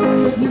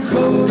 nhưng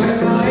không thể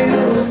nói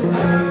lúc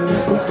này.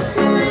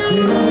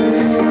 Để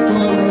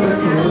anh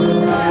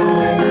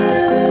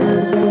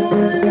còn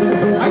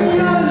anh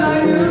nhớ lại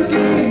những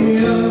kỷ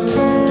niệm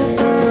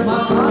mà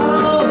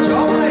sao cho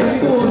anh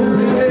buồn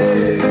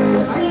về.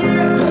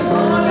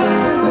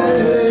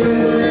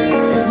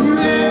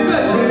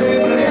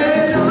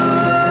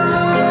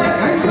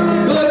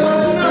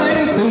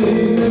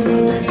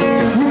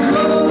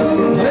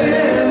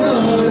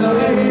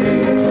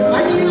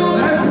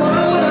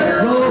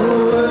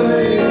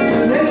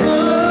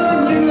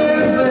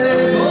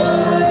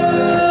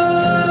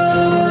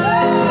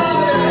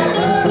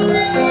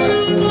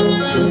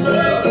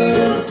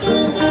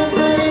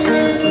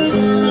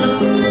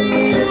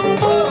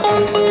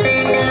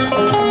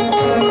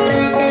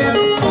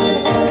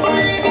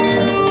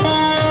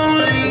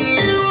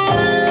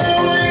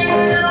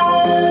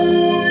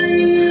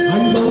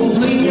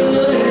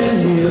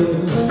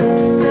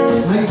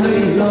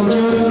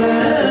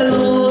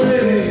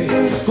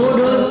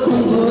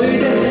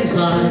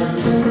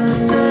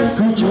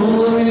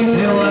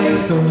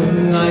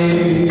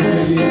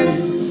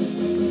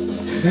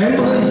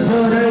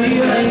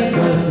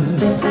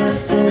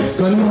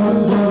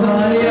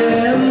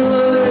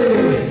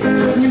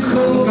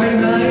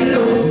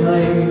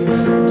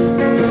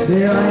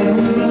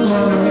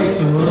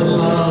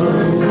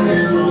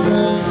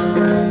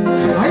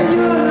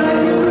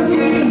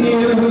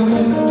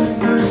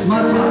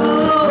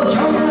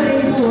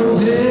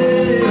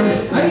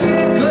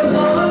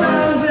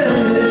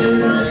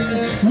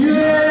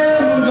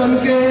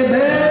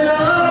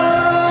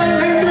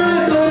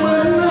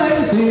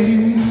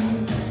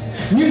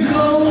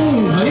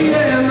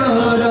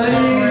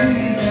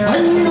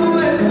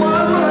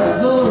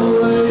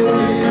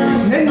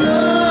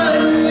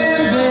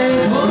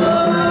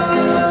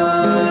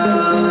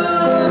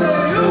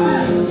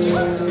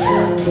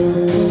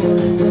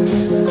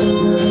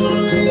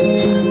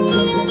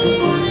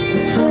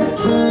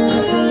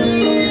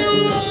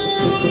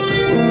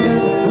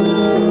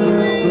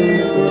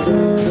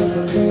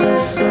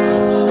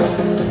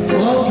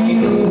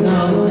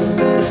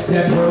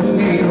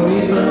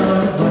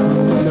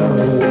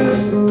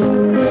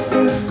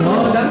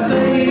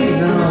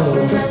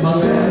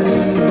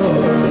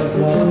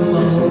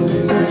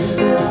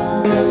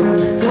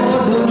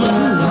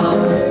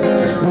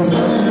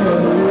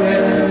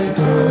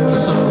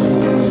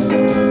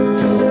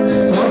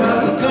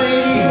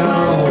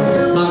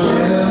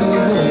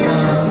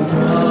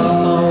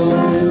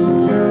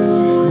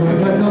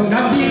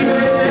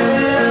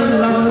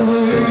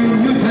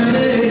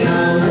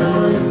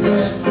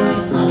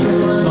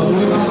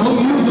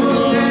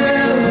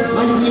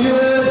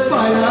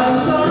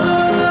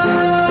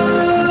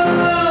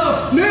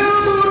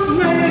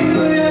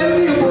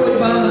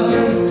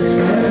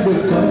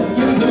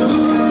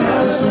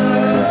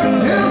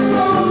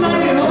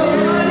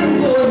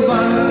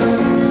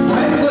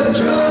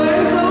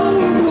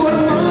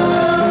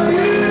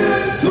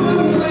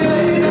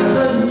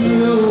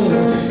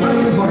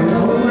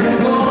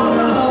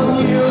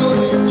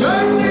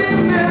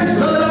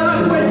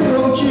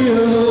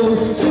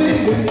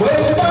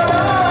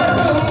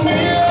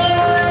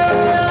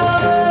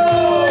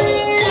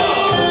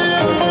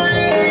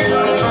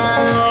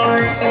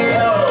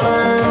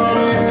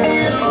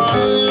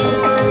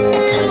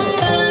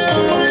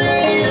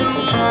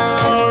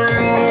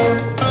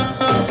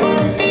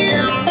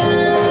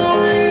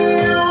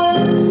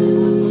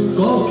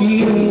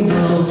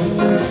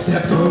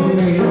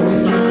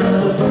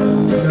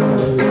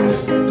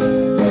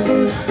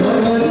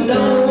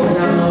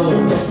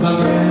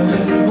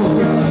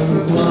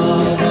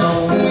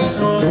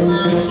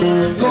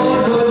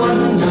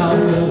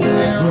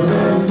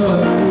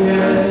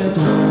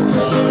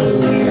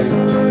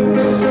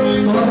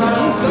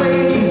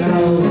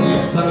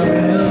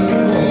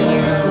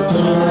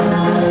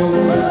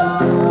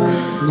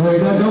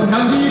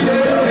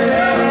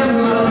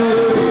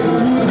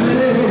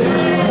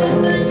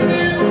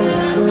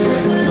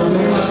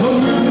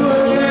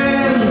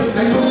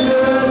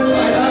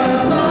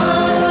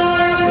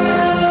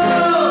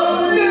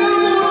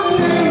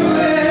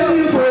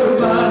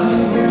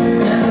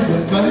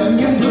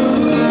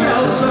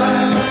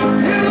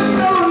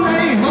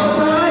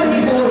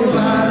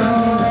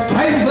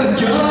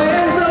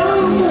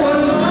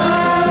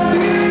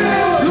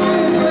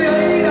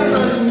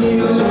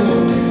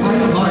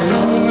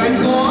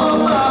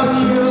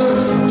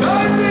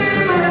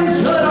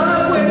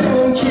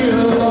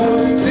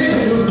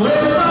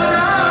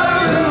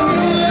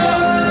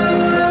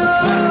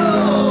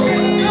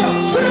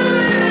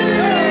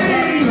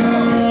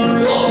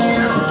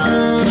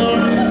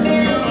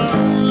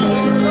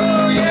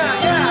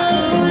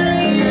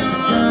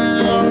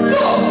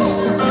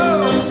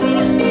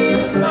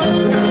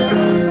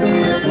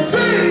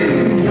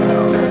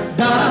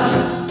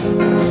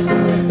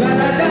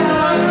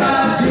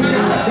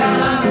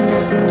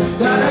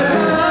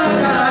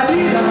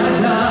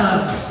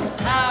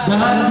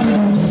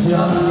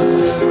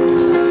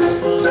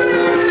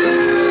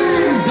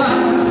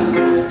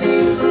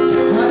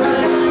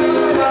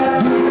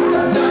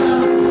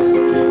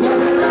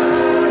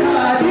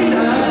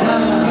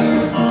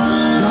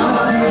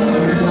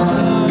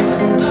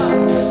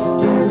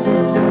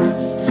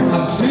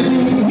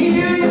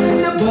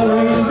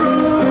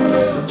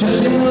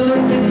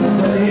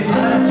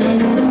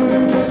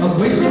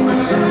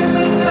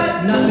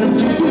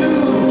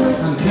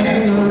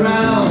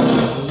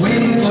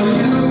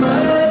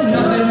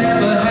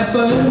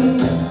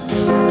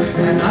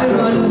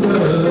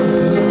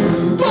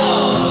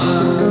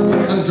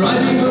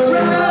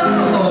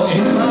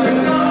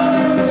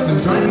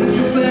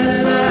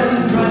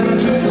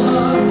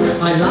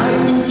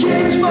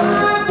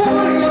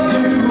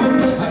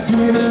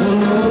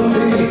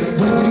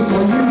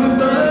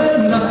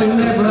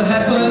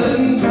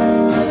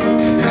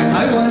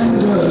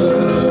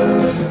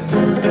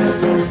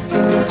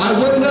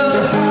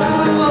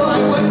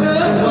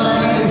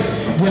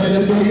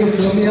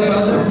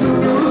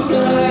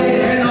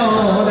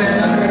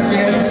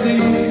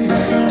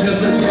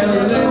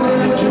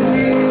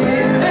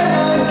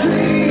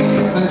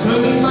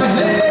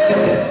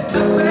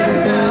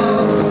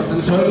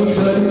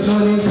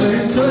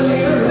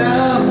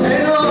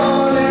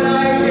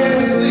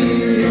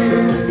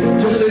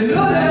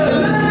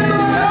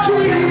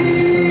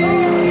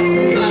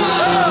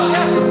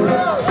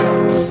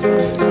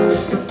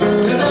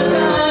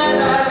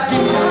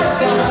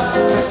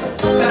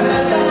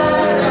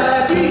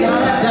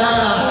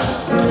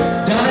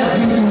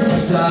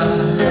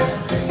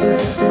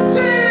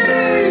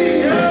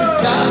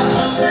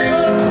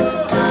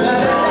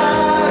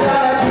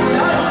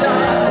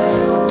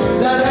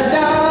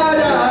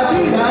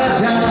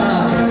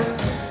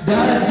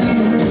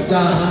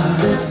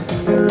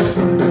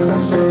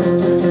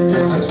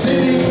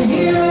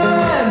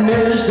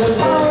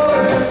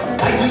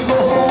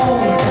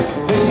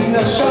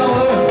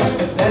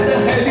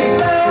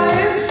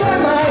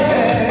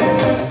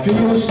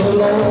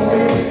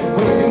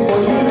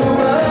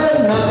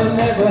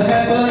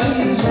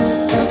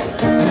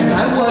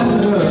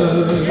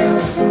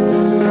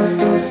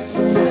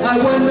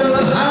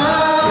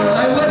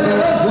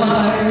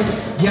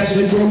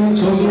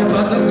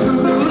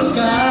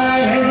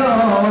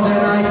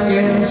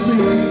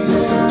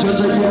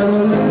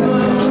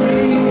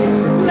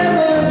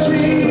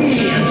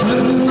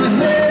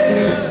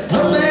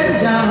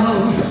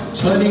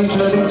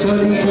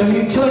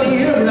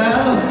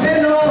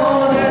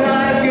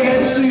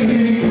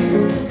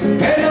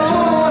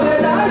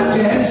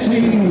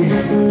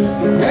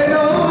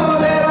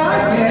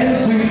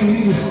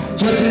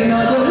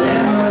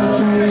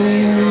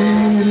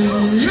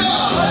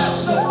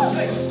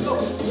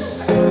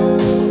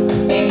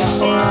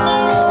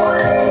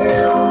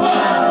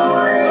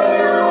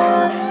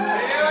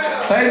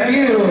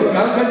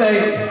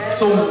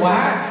 sung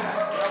quá.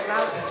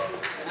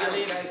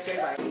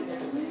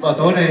 Và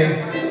tối nay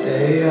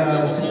để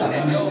xin tặng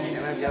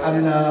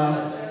anh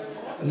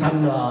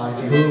Thanh và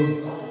chị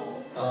Hương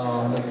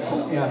một khúc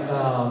nhạc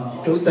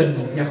trữ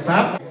tình, nhạc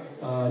Pháp,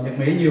 nhạc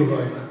Mỹ nhiều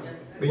rồi.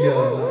 Bây giờ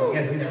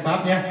nghe thử nhạc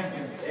Pháp nhé.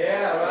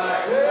 Yeah,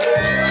 right.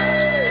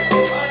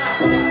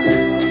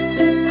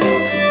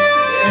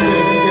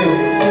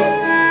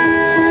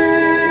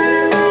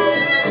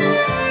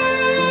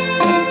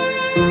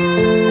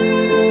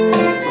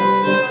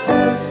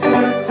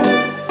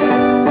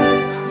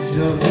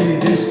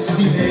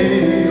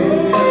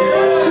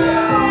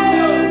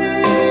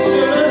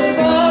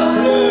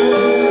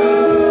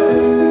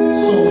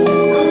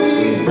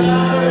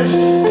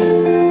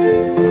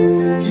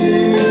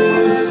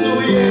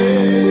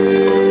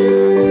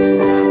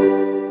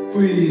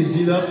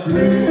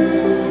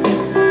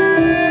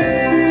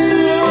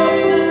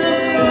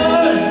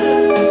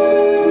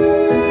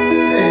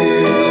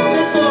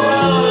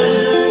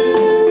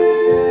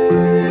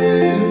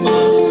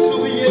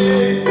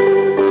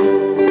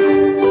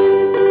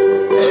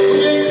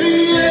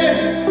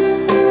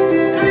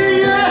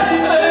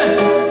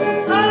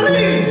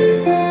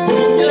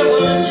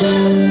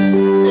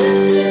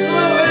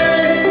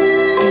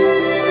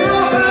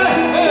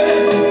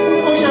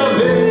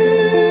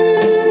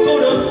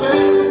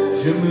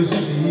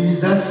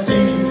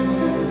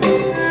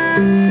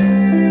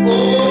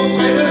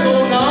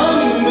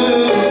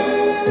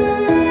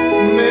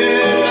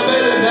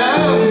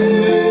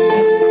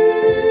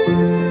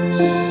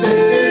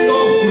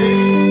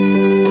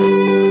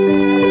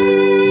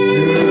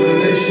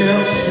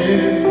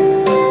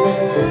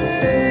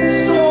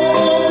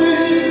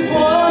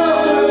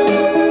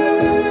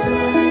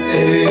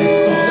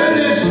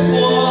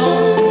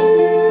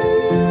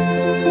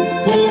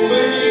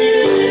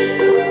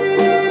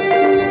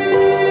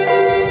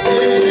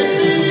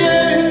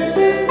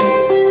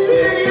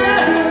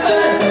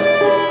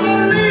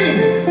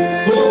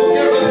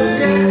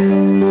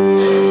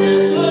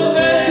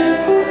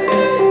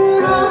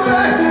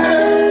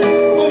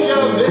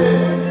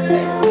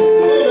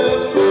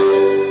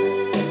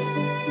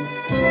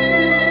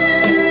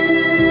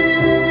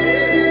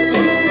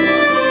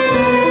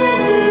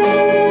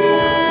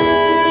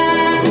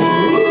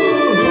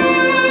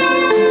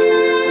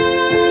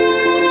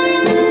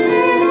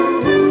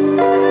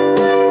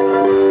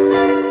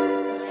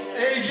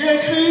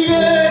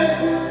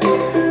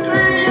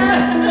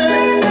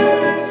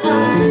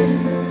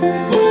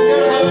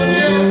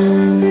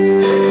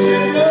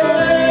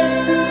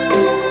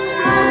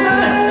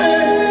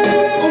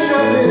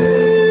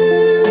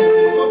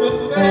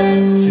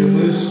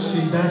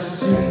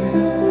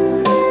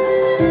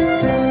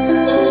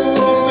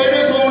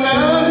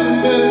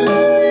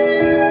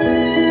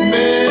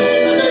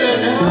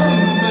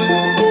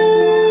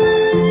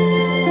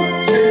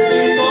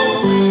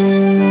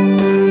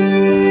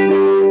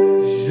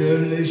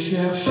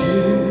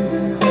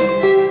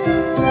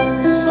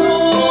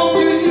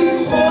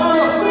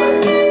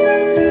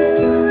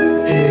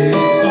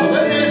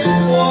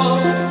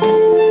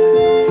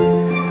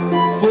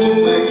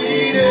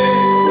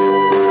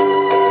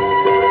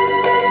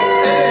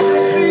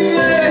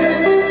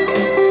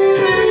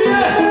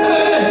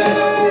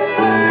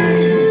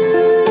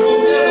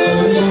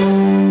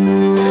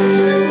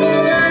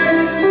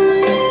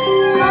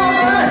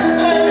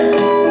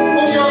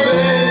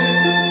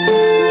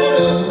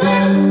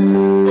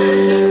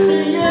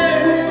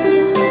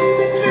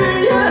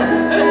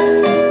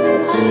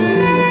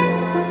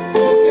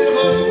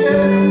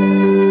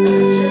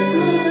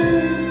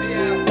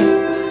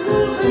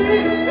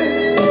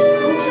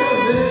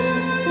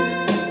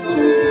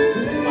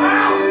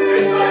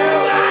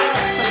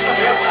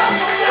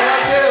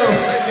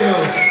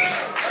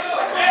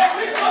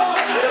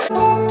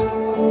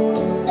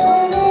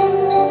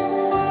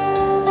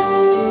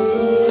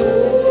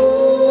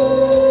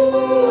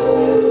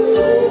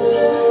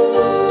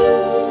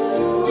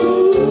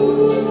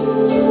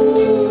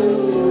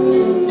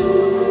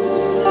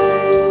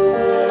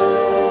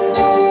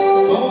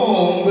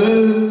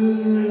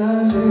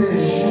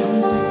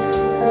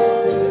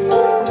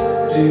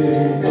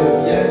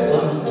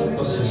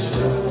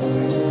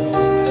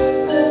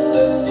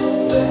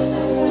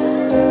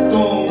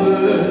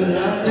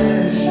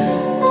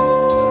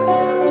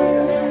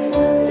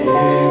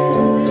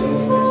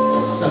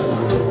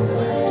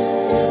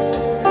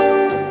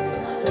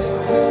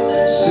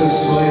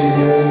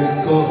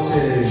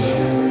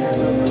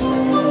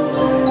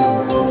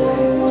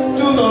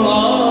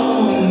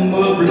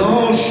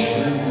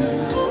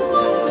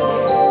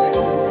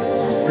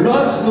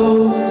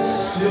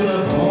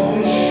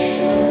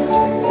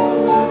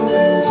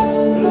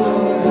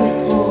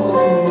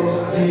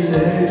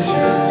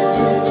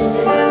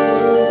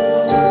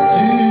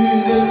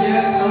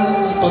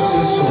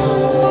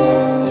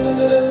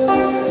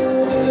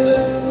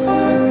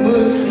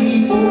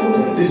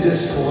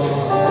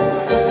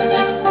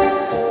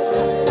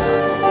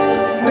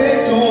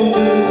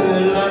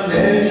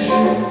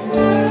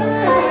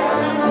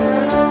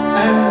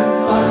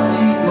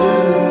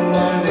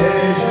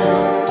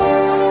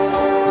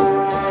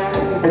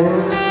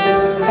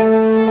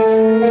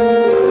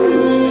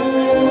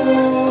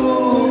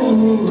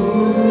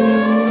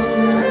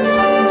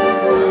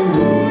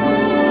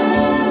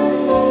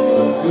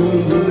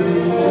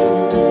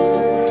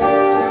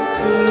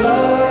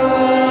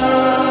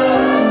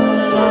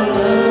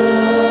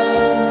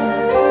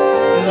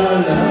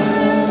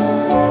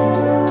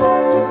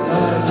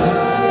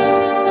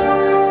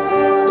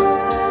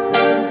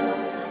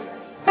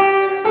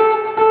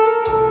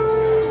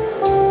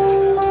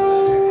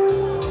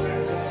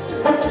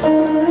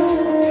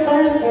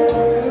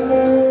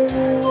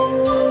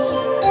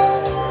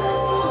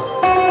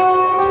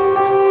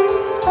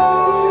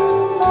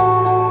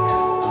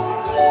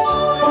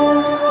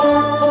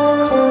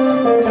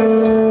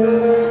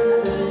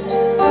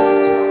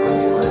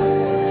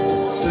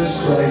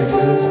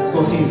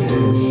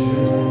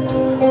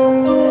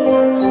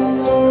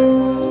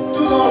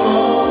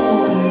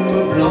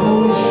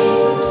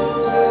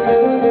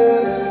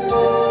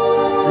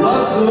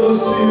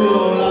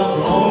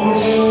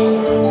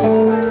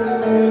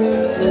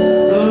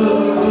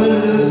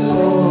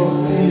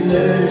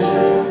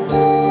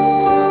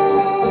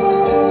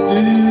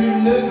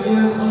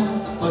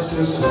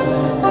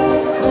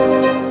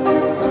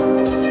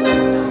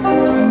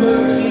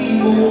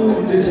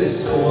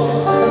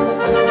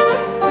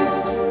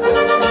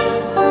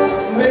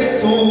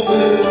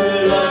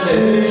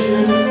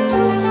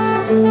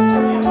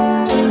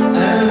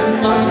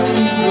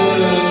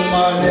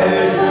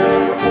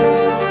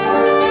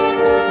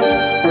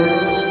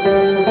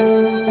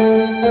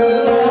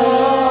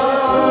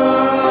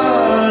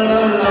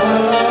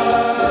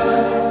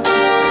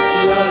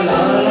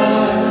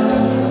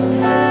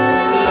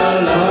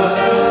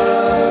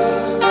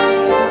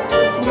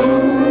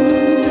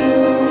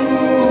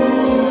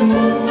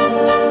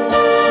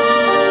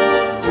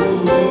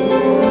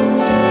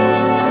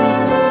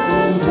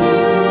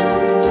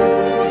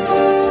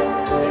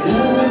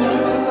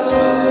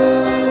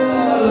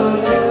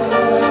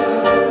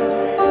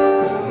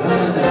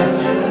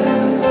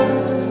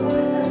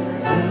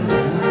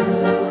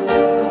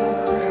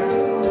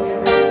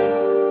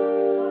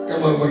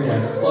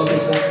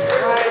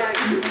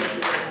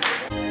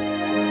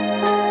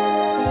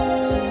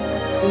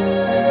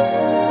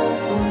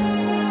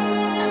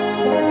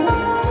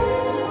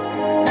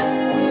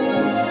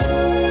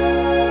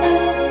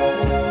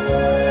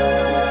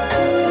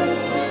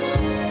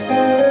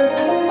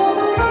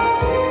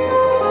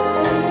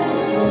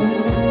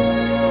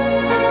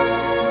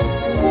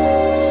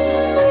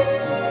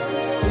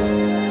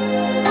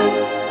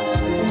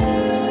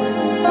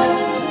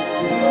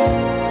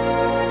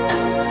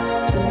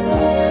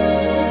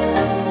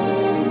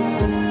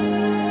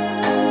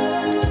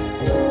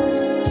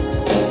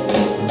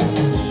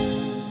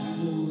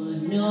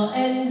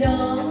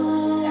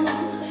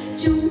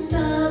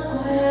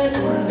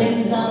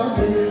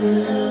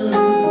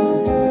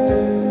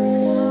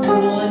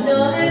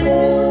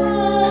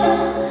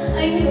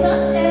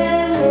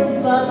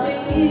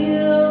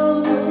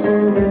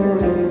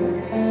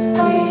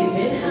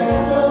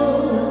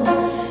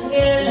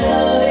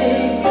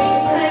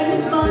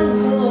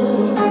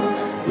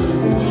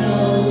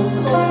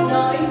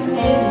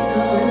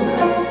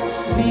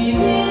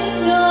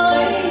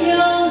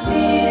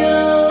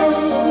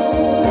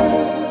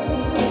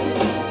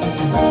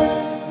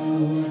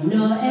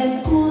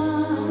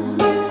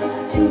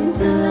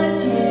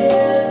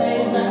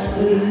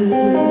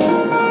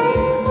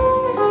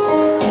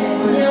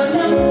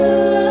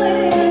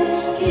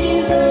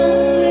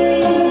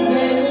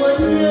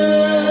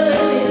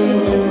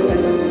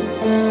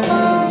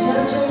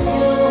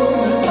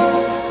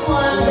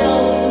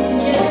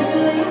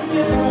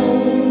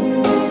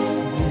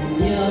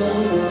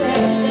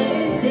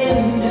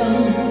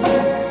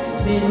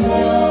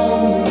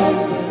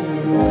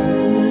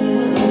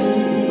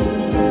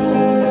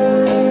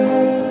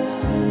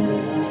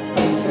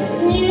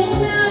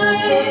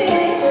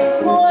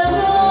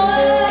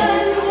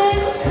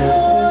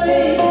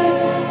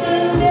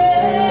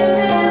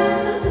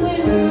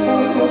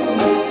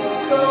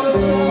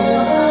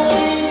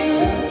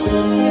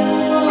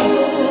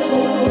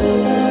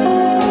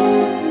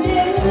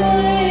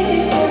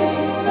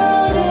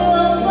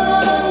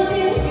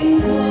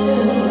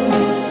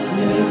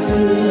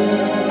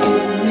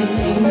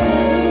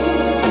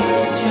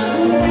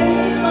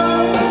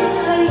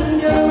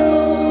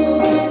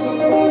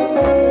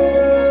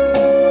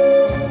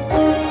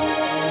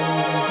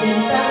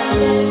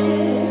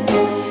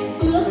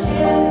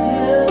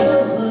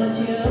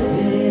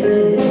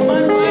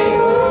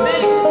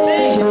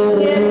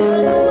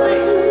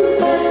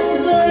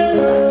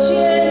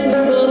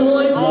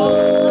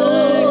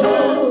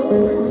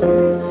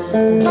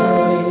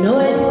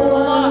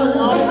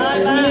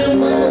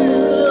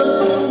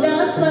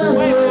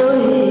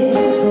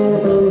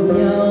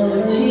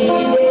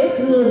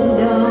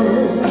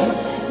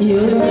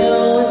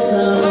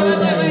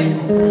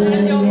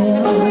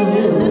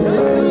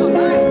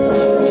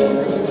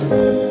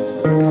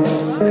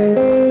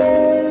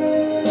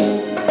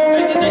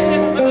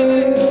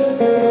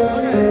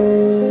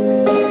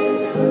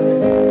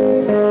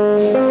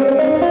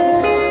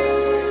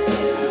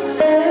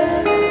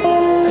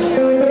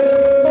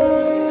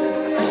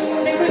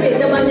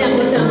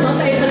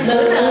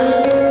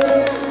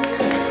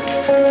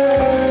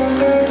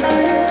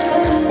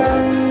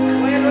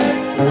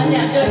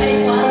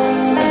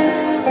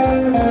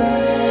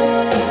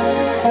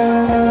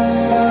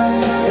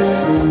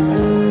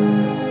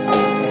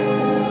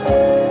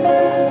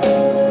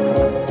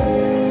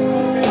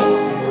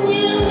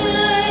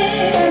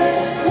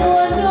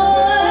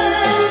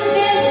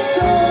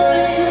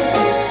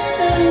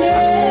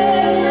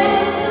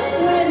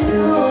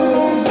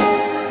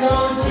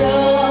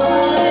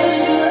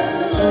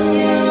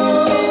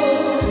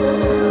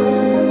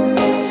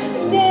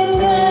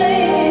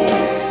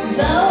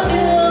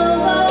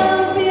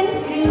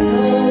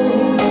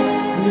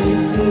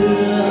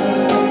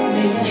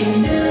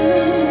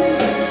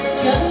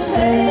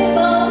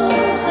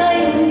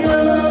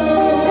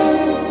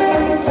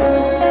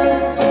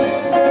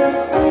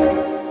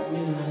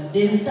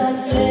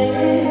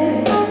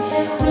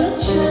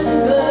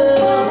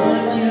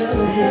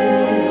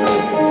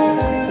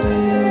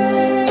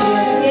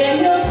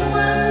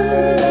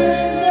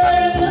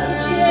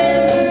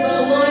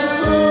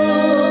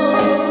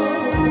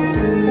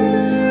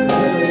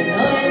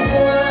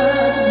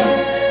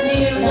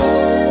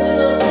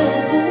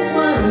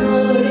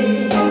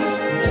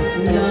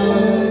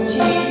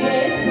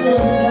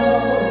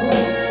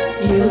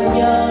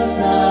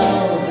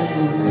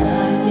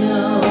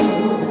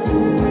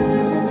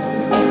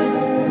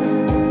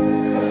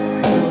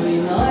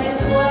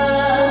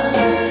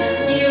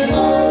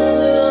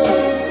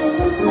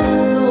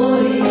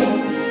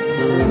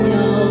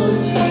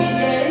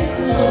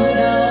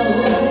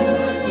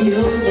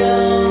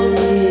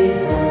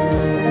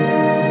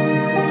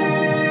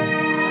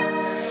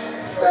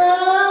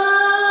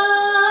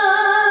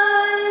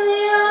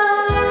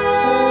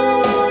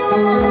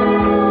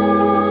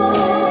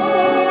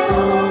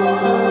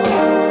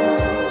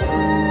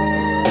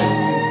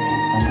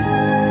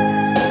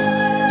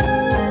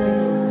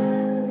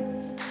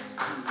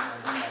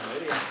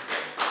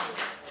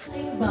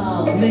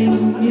 bảo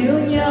mình yêu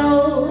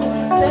nhau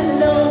sẽ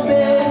lâu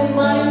bên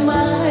mãi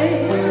mãi,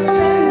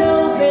 sẽ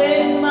lâu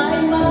bên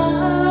mãi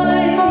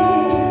mãi.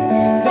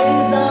 Bên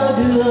giao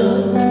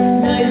đường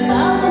lời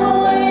sám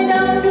hối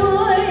đắm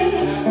đuối,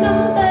 nắm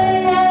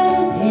tay em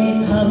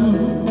thì thầm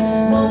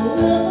mong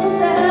ước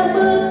sẽ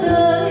bước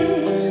tới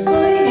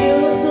với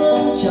yêu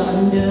thương trọn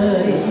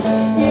đời.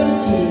 Yêu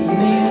chỉ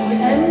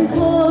mình em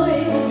thôi,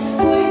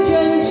 cuối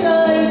chân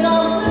trời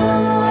góc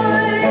lối.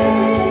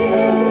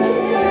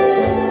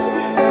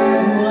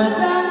 Mùa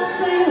Giáng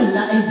sinh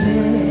lại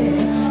về,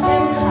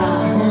 em thả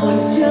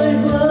hồn chơi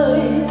vơi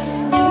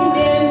những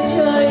đêm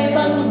trời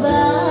băng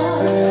giá,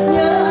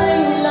 nhớ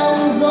anh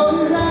lòng rộn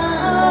rã.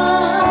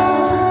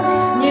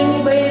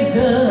 Nhưng bây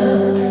giờ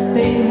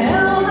tình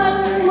héo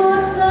hắt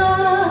mất ra,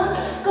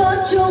 có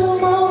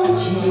chung mong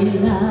chỉ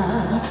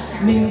là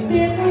mình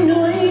tiếc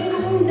nuối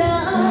cũng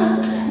đã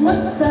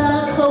mất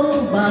xa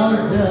không bao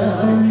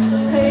giờ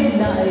thấy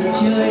lại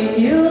trời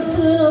yêu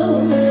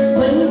thương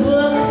vẫn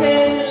vương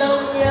thêm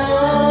lòng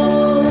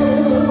nhau.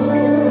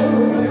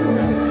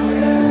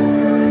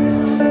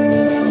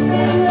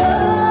 Tình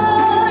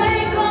ơi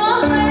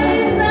có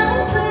hay Giáng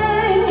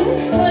sinh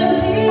đời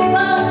dĩ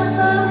vãng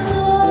xa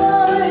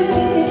xôi,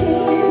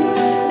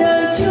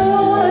 đời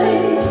trôi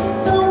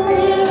giống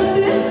như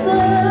tuyết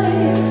rơi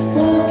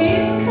phủ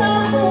kín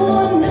khắp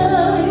muôn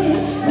nơi,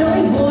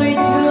 nỗi vui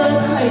chưa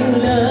thành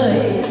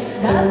lời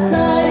đã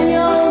xa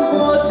nhau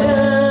một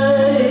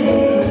đời.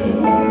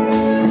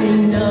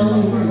 Tình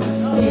nồng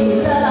chỉ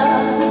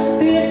là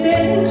tuyệt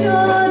đến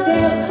cho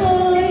đẹp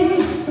thôi,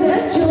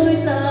 sẽ trôi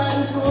tàn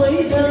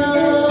cuối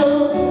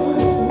đông.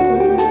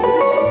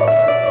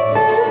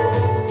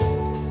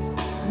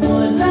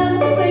 Mùa Giáng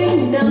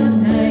sinh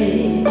năm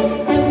này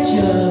em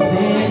trở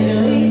về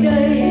nơi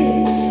đây,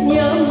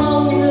 nhớ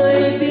mong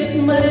người biết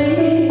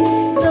mấy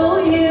dấu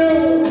yêu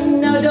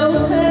nào đâu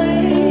thấy.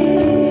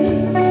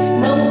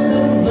 Mong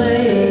sum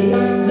vầy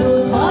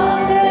dù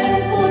thoáng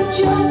đến phút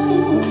chốc,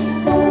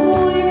 không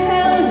vui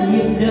theo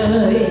nhịp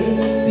đời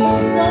vì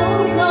dẫu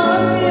có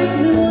tiếc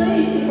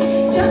nuối,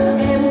 chắc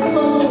em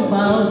không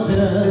bao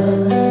giờ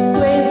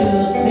quên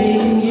được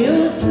tình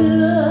yêu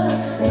xưa.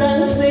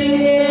 Giáng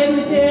sinh em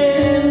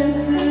đêm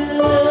xưa.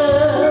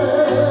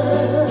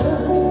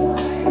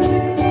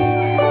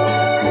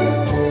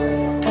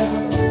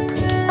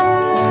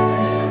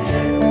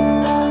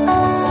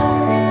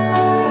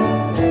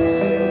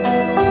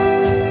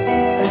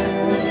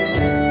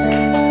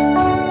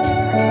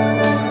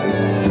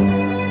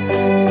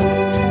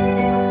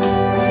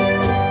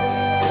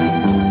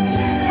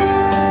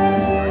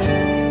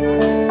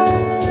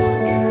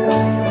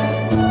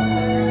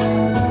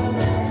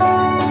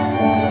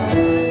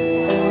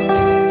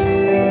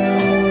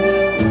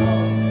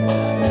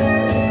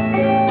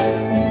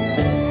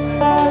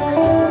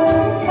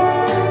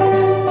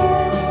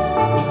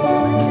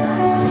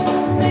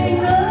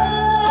 Tình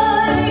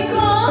ơi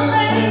có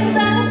hay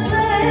Giáng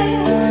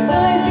sinh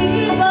đời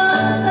dĩ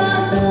vãng xa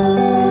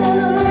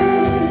xôi,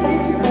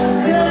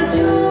 đời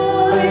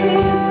trôi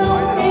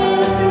giống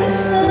như tuyết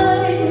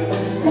rơi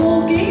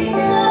phủ kín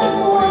khắp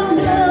muôn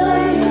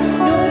đời,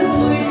 nỗi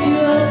vui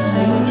chưa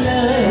thành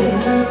lời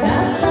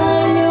đã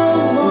xa nhau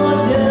một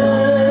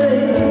đời.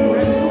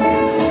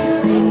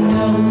 Tình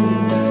nồng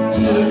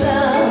chỉ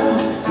là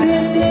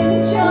tuyệt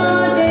đến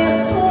cho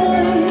đẹp thôi,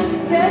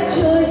 sẽ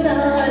trôi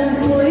tàn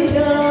cuối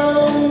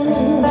đông.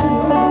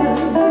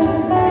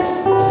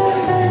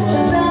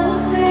 Mùa Giáng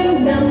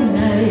sinh năm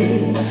này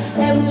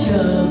em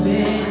trở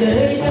về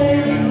nơi đây,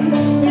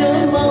 nhớ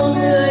mong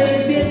người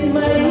biết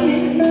mấy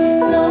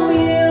dấu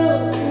yêu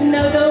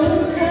nào đâu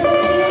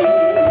thấy.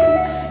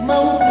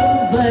 Mong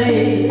sum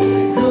vầy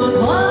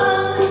dù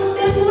thoáng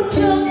đến phút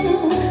chốc,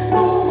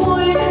 cũng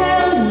vui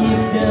theo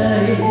nhịp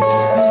đời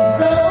vì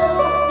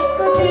dẫu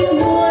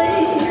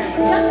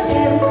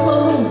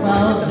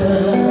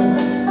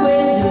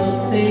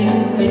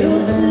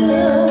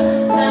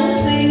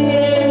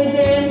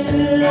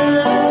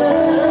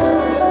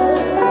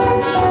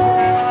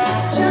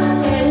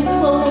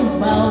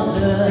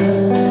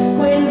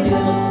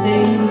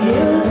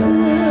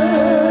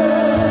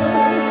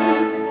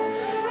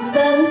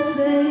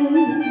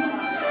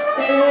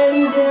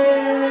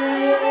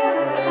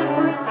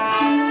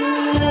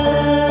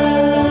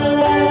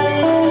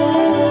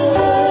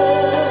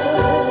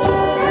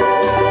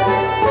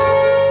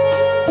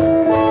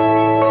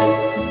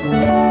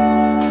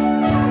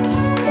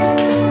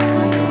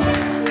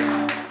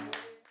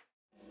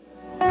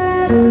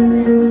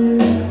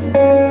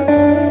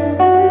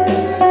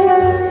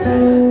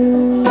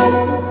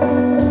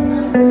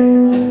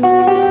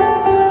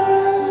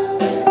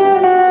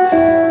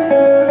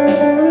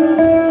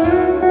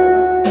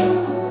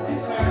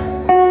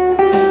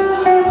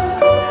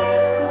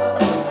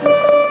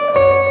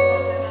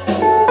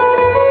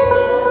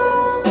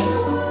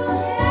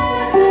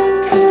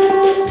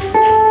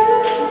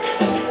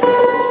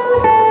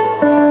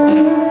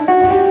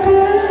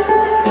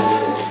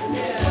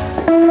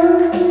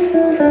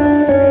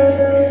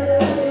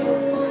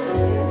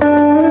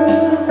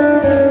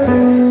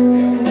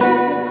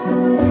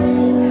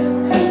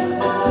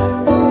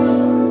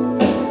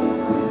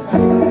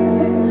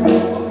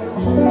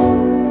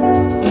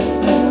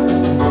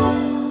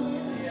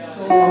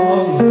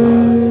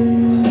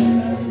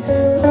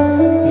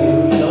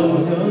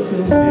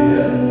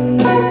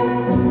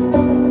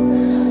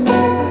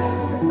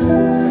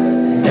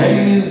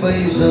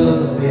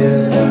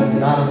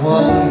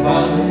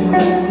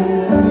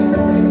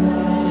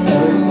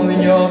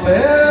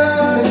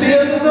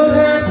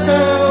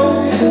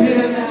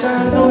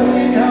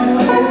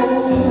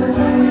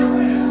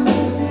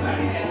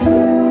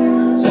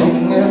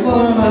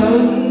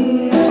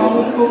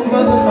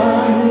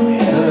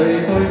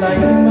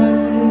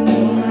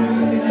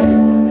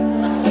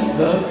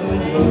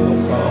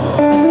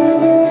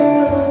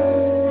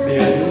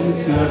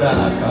xưa đã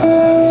cạn.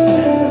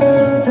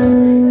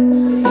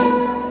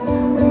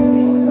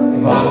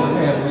 Vắng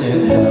em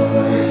trên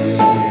đời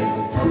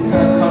thầm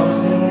than khóc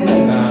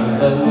ngàn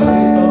lần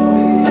với tôi.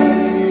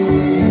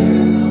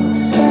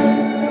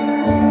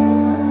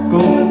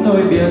 Cùng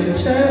tôi biển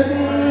chết,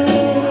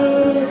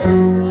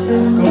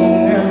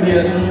 cùng em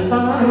biển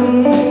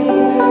tan.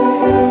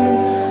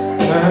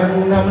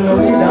 Ngàn năm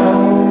nỗi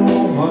đau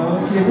hóa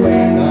kiếp mấy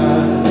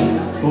ngàn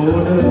cô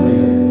đơn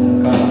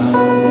biển cạn.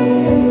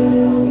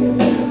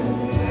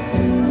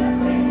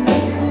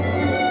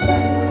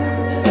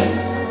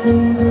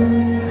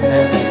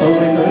 Hẹn tôi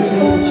tới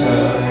lúc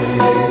trời,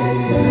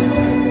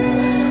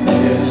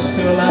 biển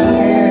xưa lắng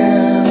nghe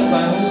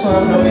sáng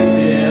xoan đôi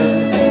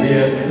tiền,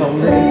 biển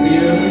không lên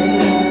tiếng.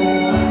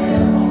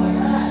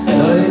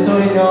 Đời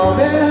tôi nhỏ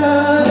bé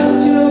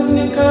trước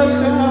những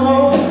cơn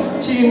khao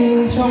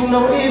chìm trong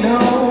nỗi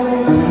đau.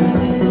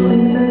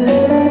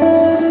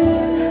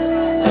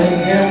 Tình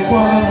em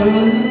quá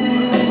lớn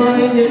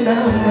với những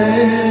đam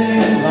mê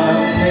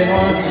làm nên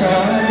oan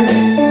trái.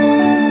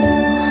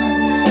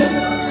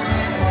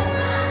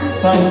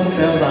 Sông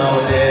xeo rào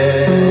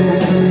để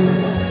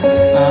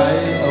ai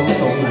âu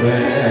không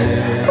về.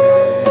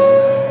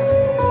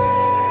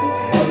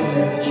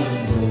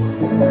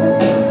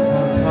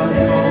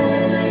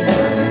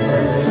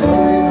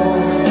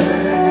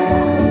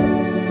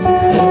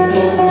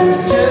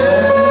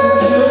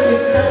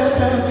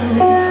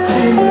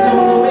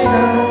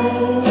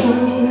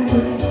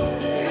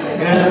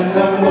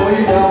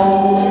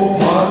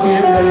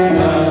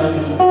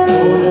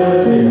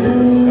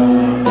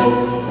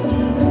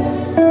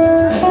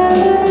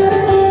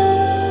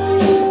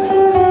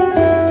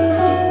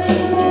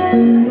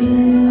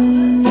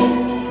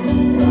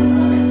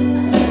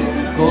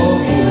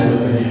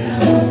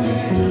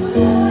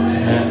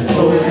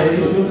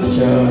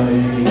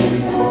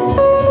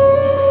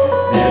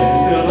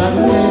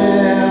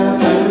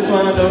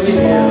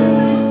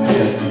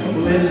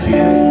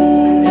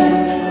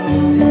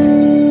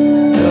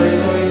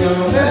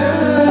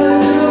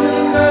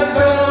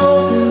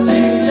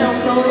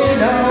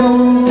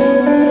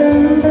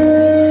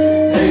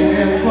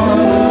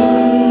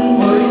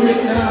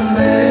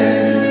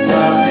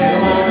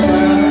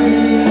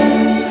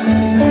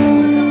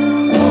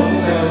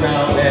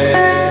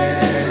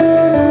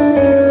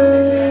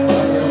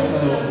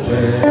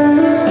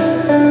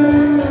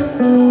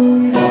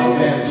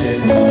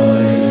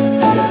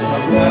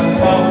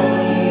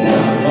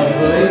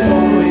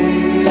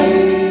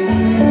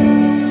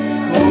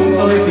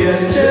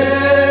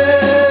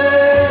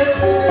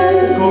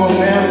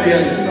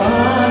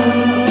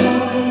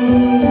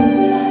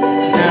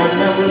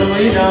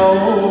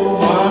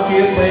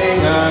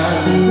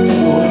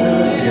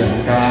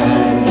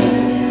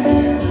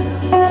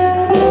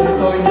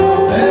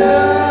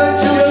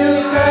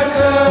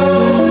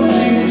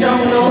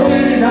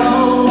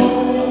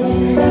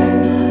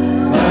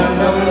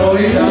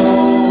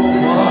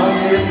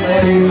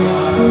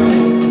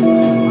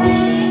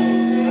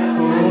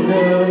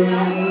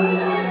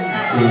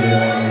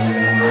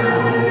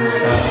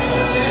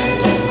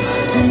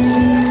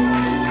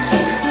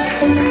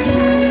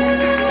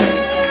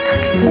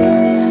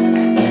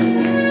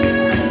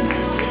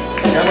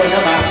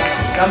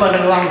 Cảm ơn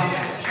anh Long.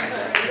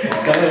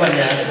 Cảm ơn ban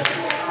nhạc.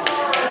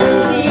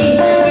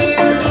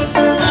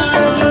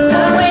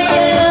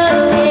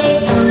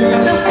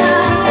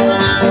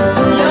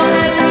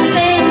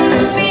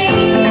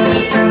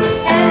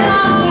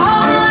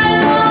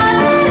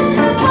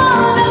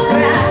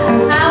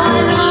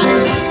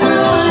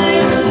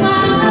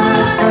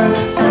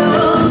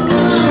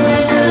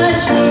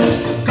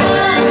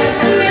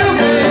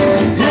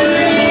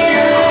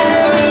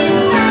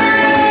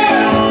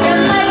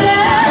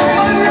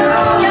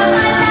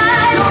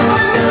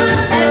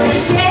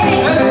 Yeah.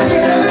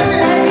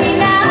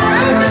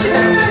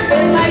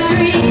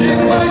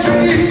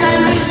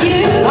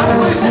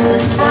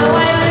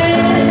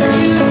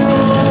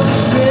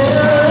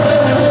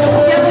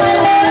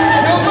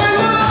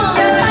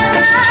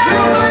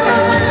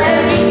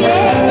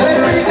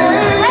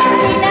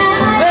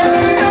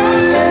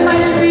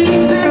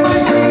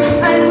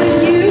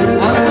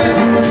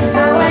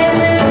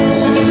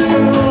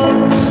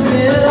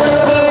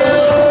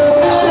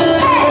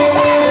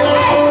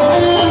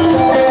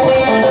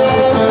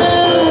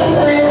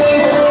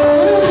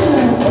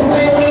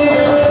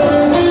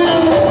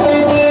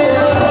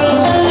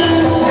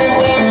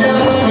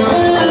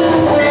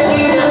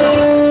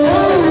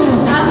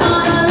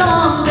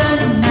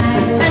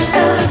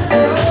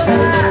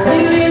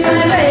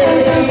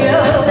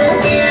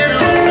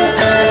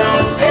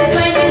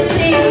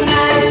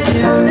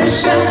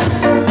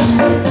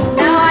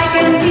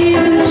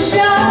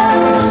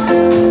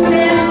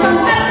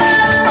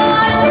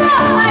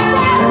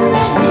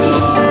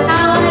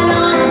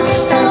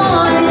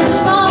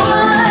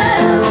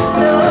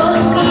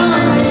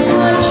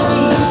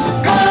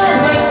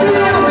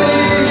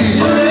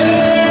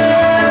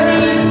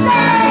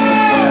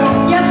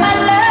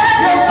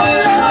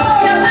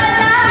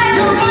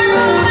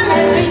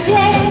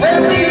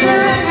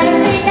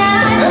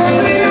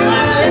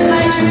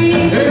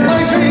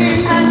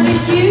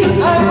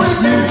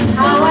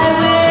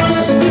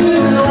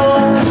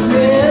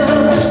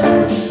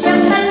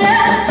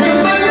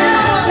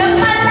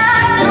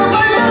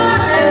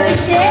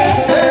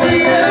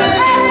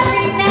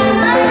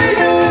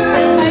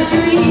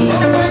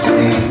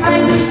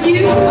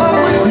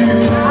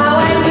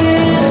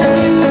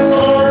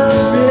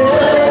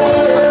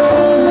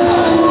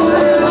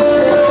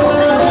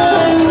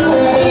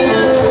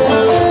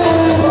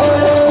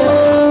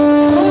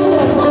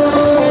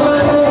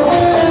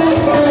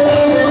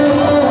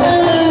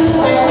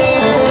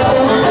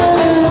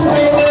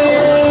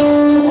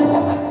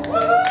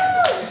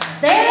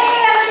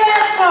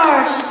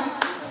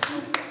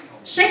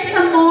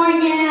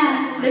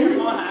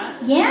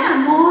 Yeah,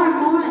 more.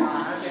 More.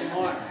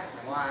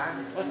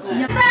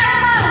 Nhập ra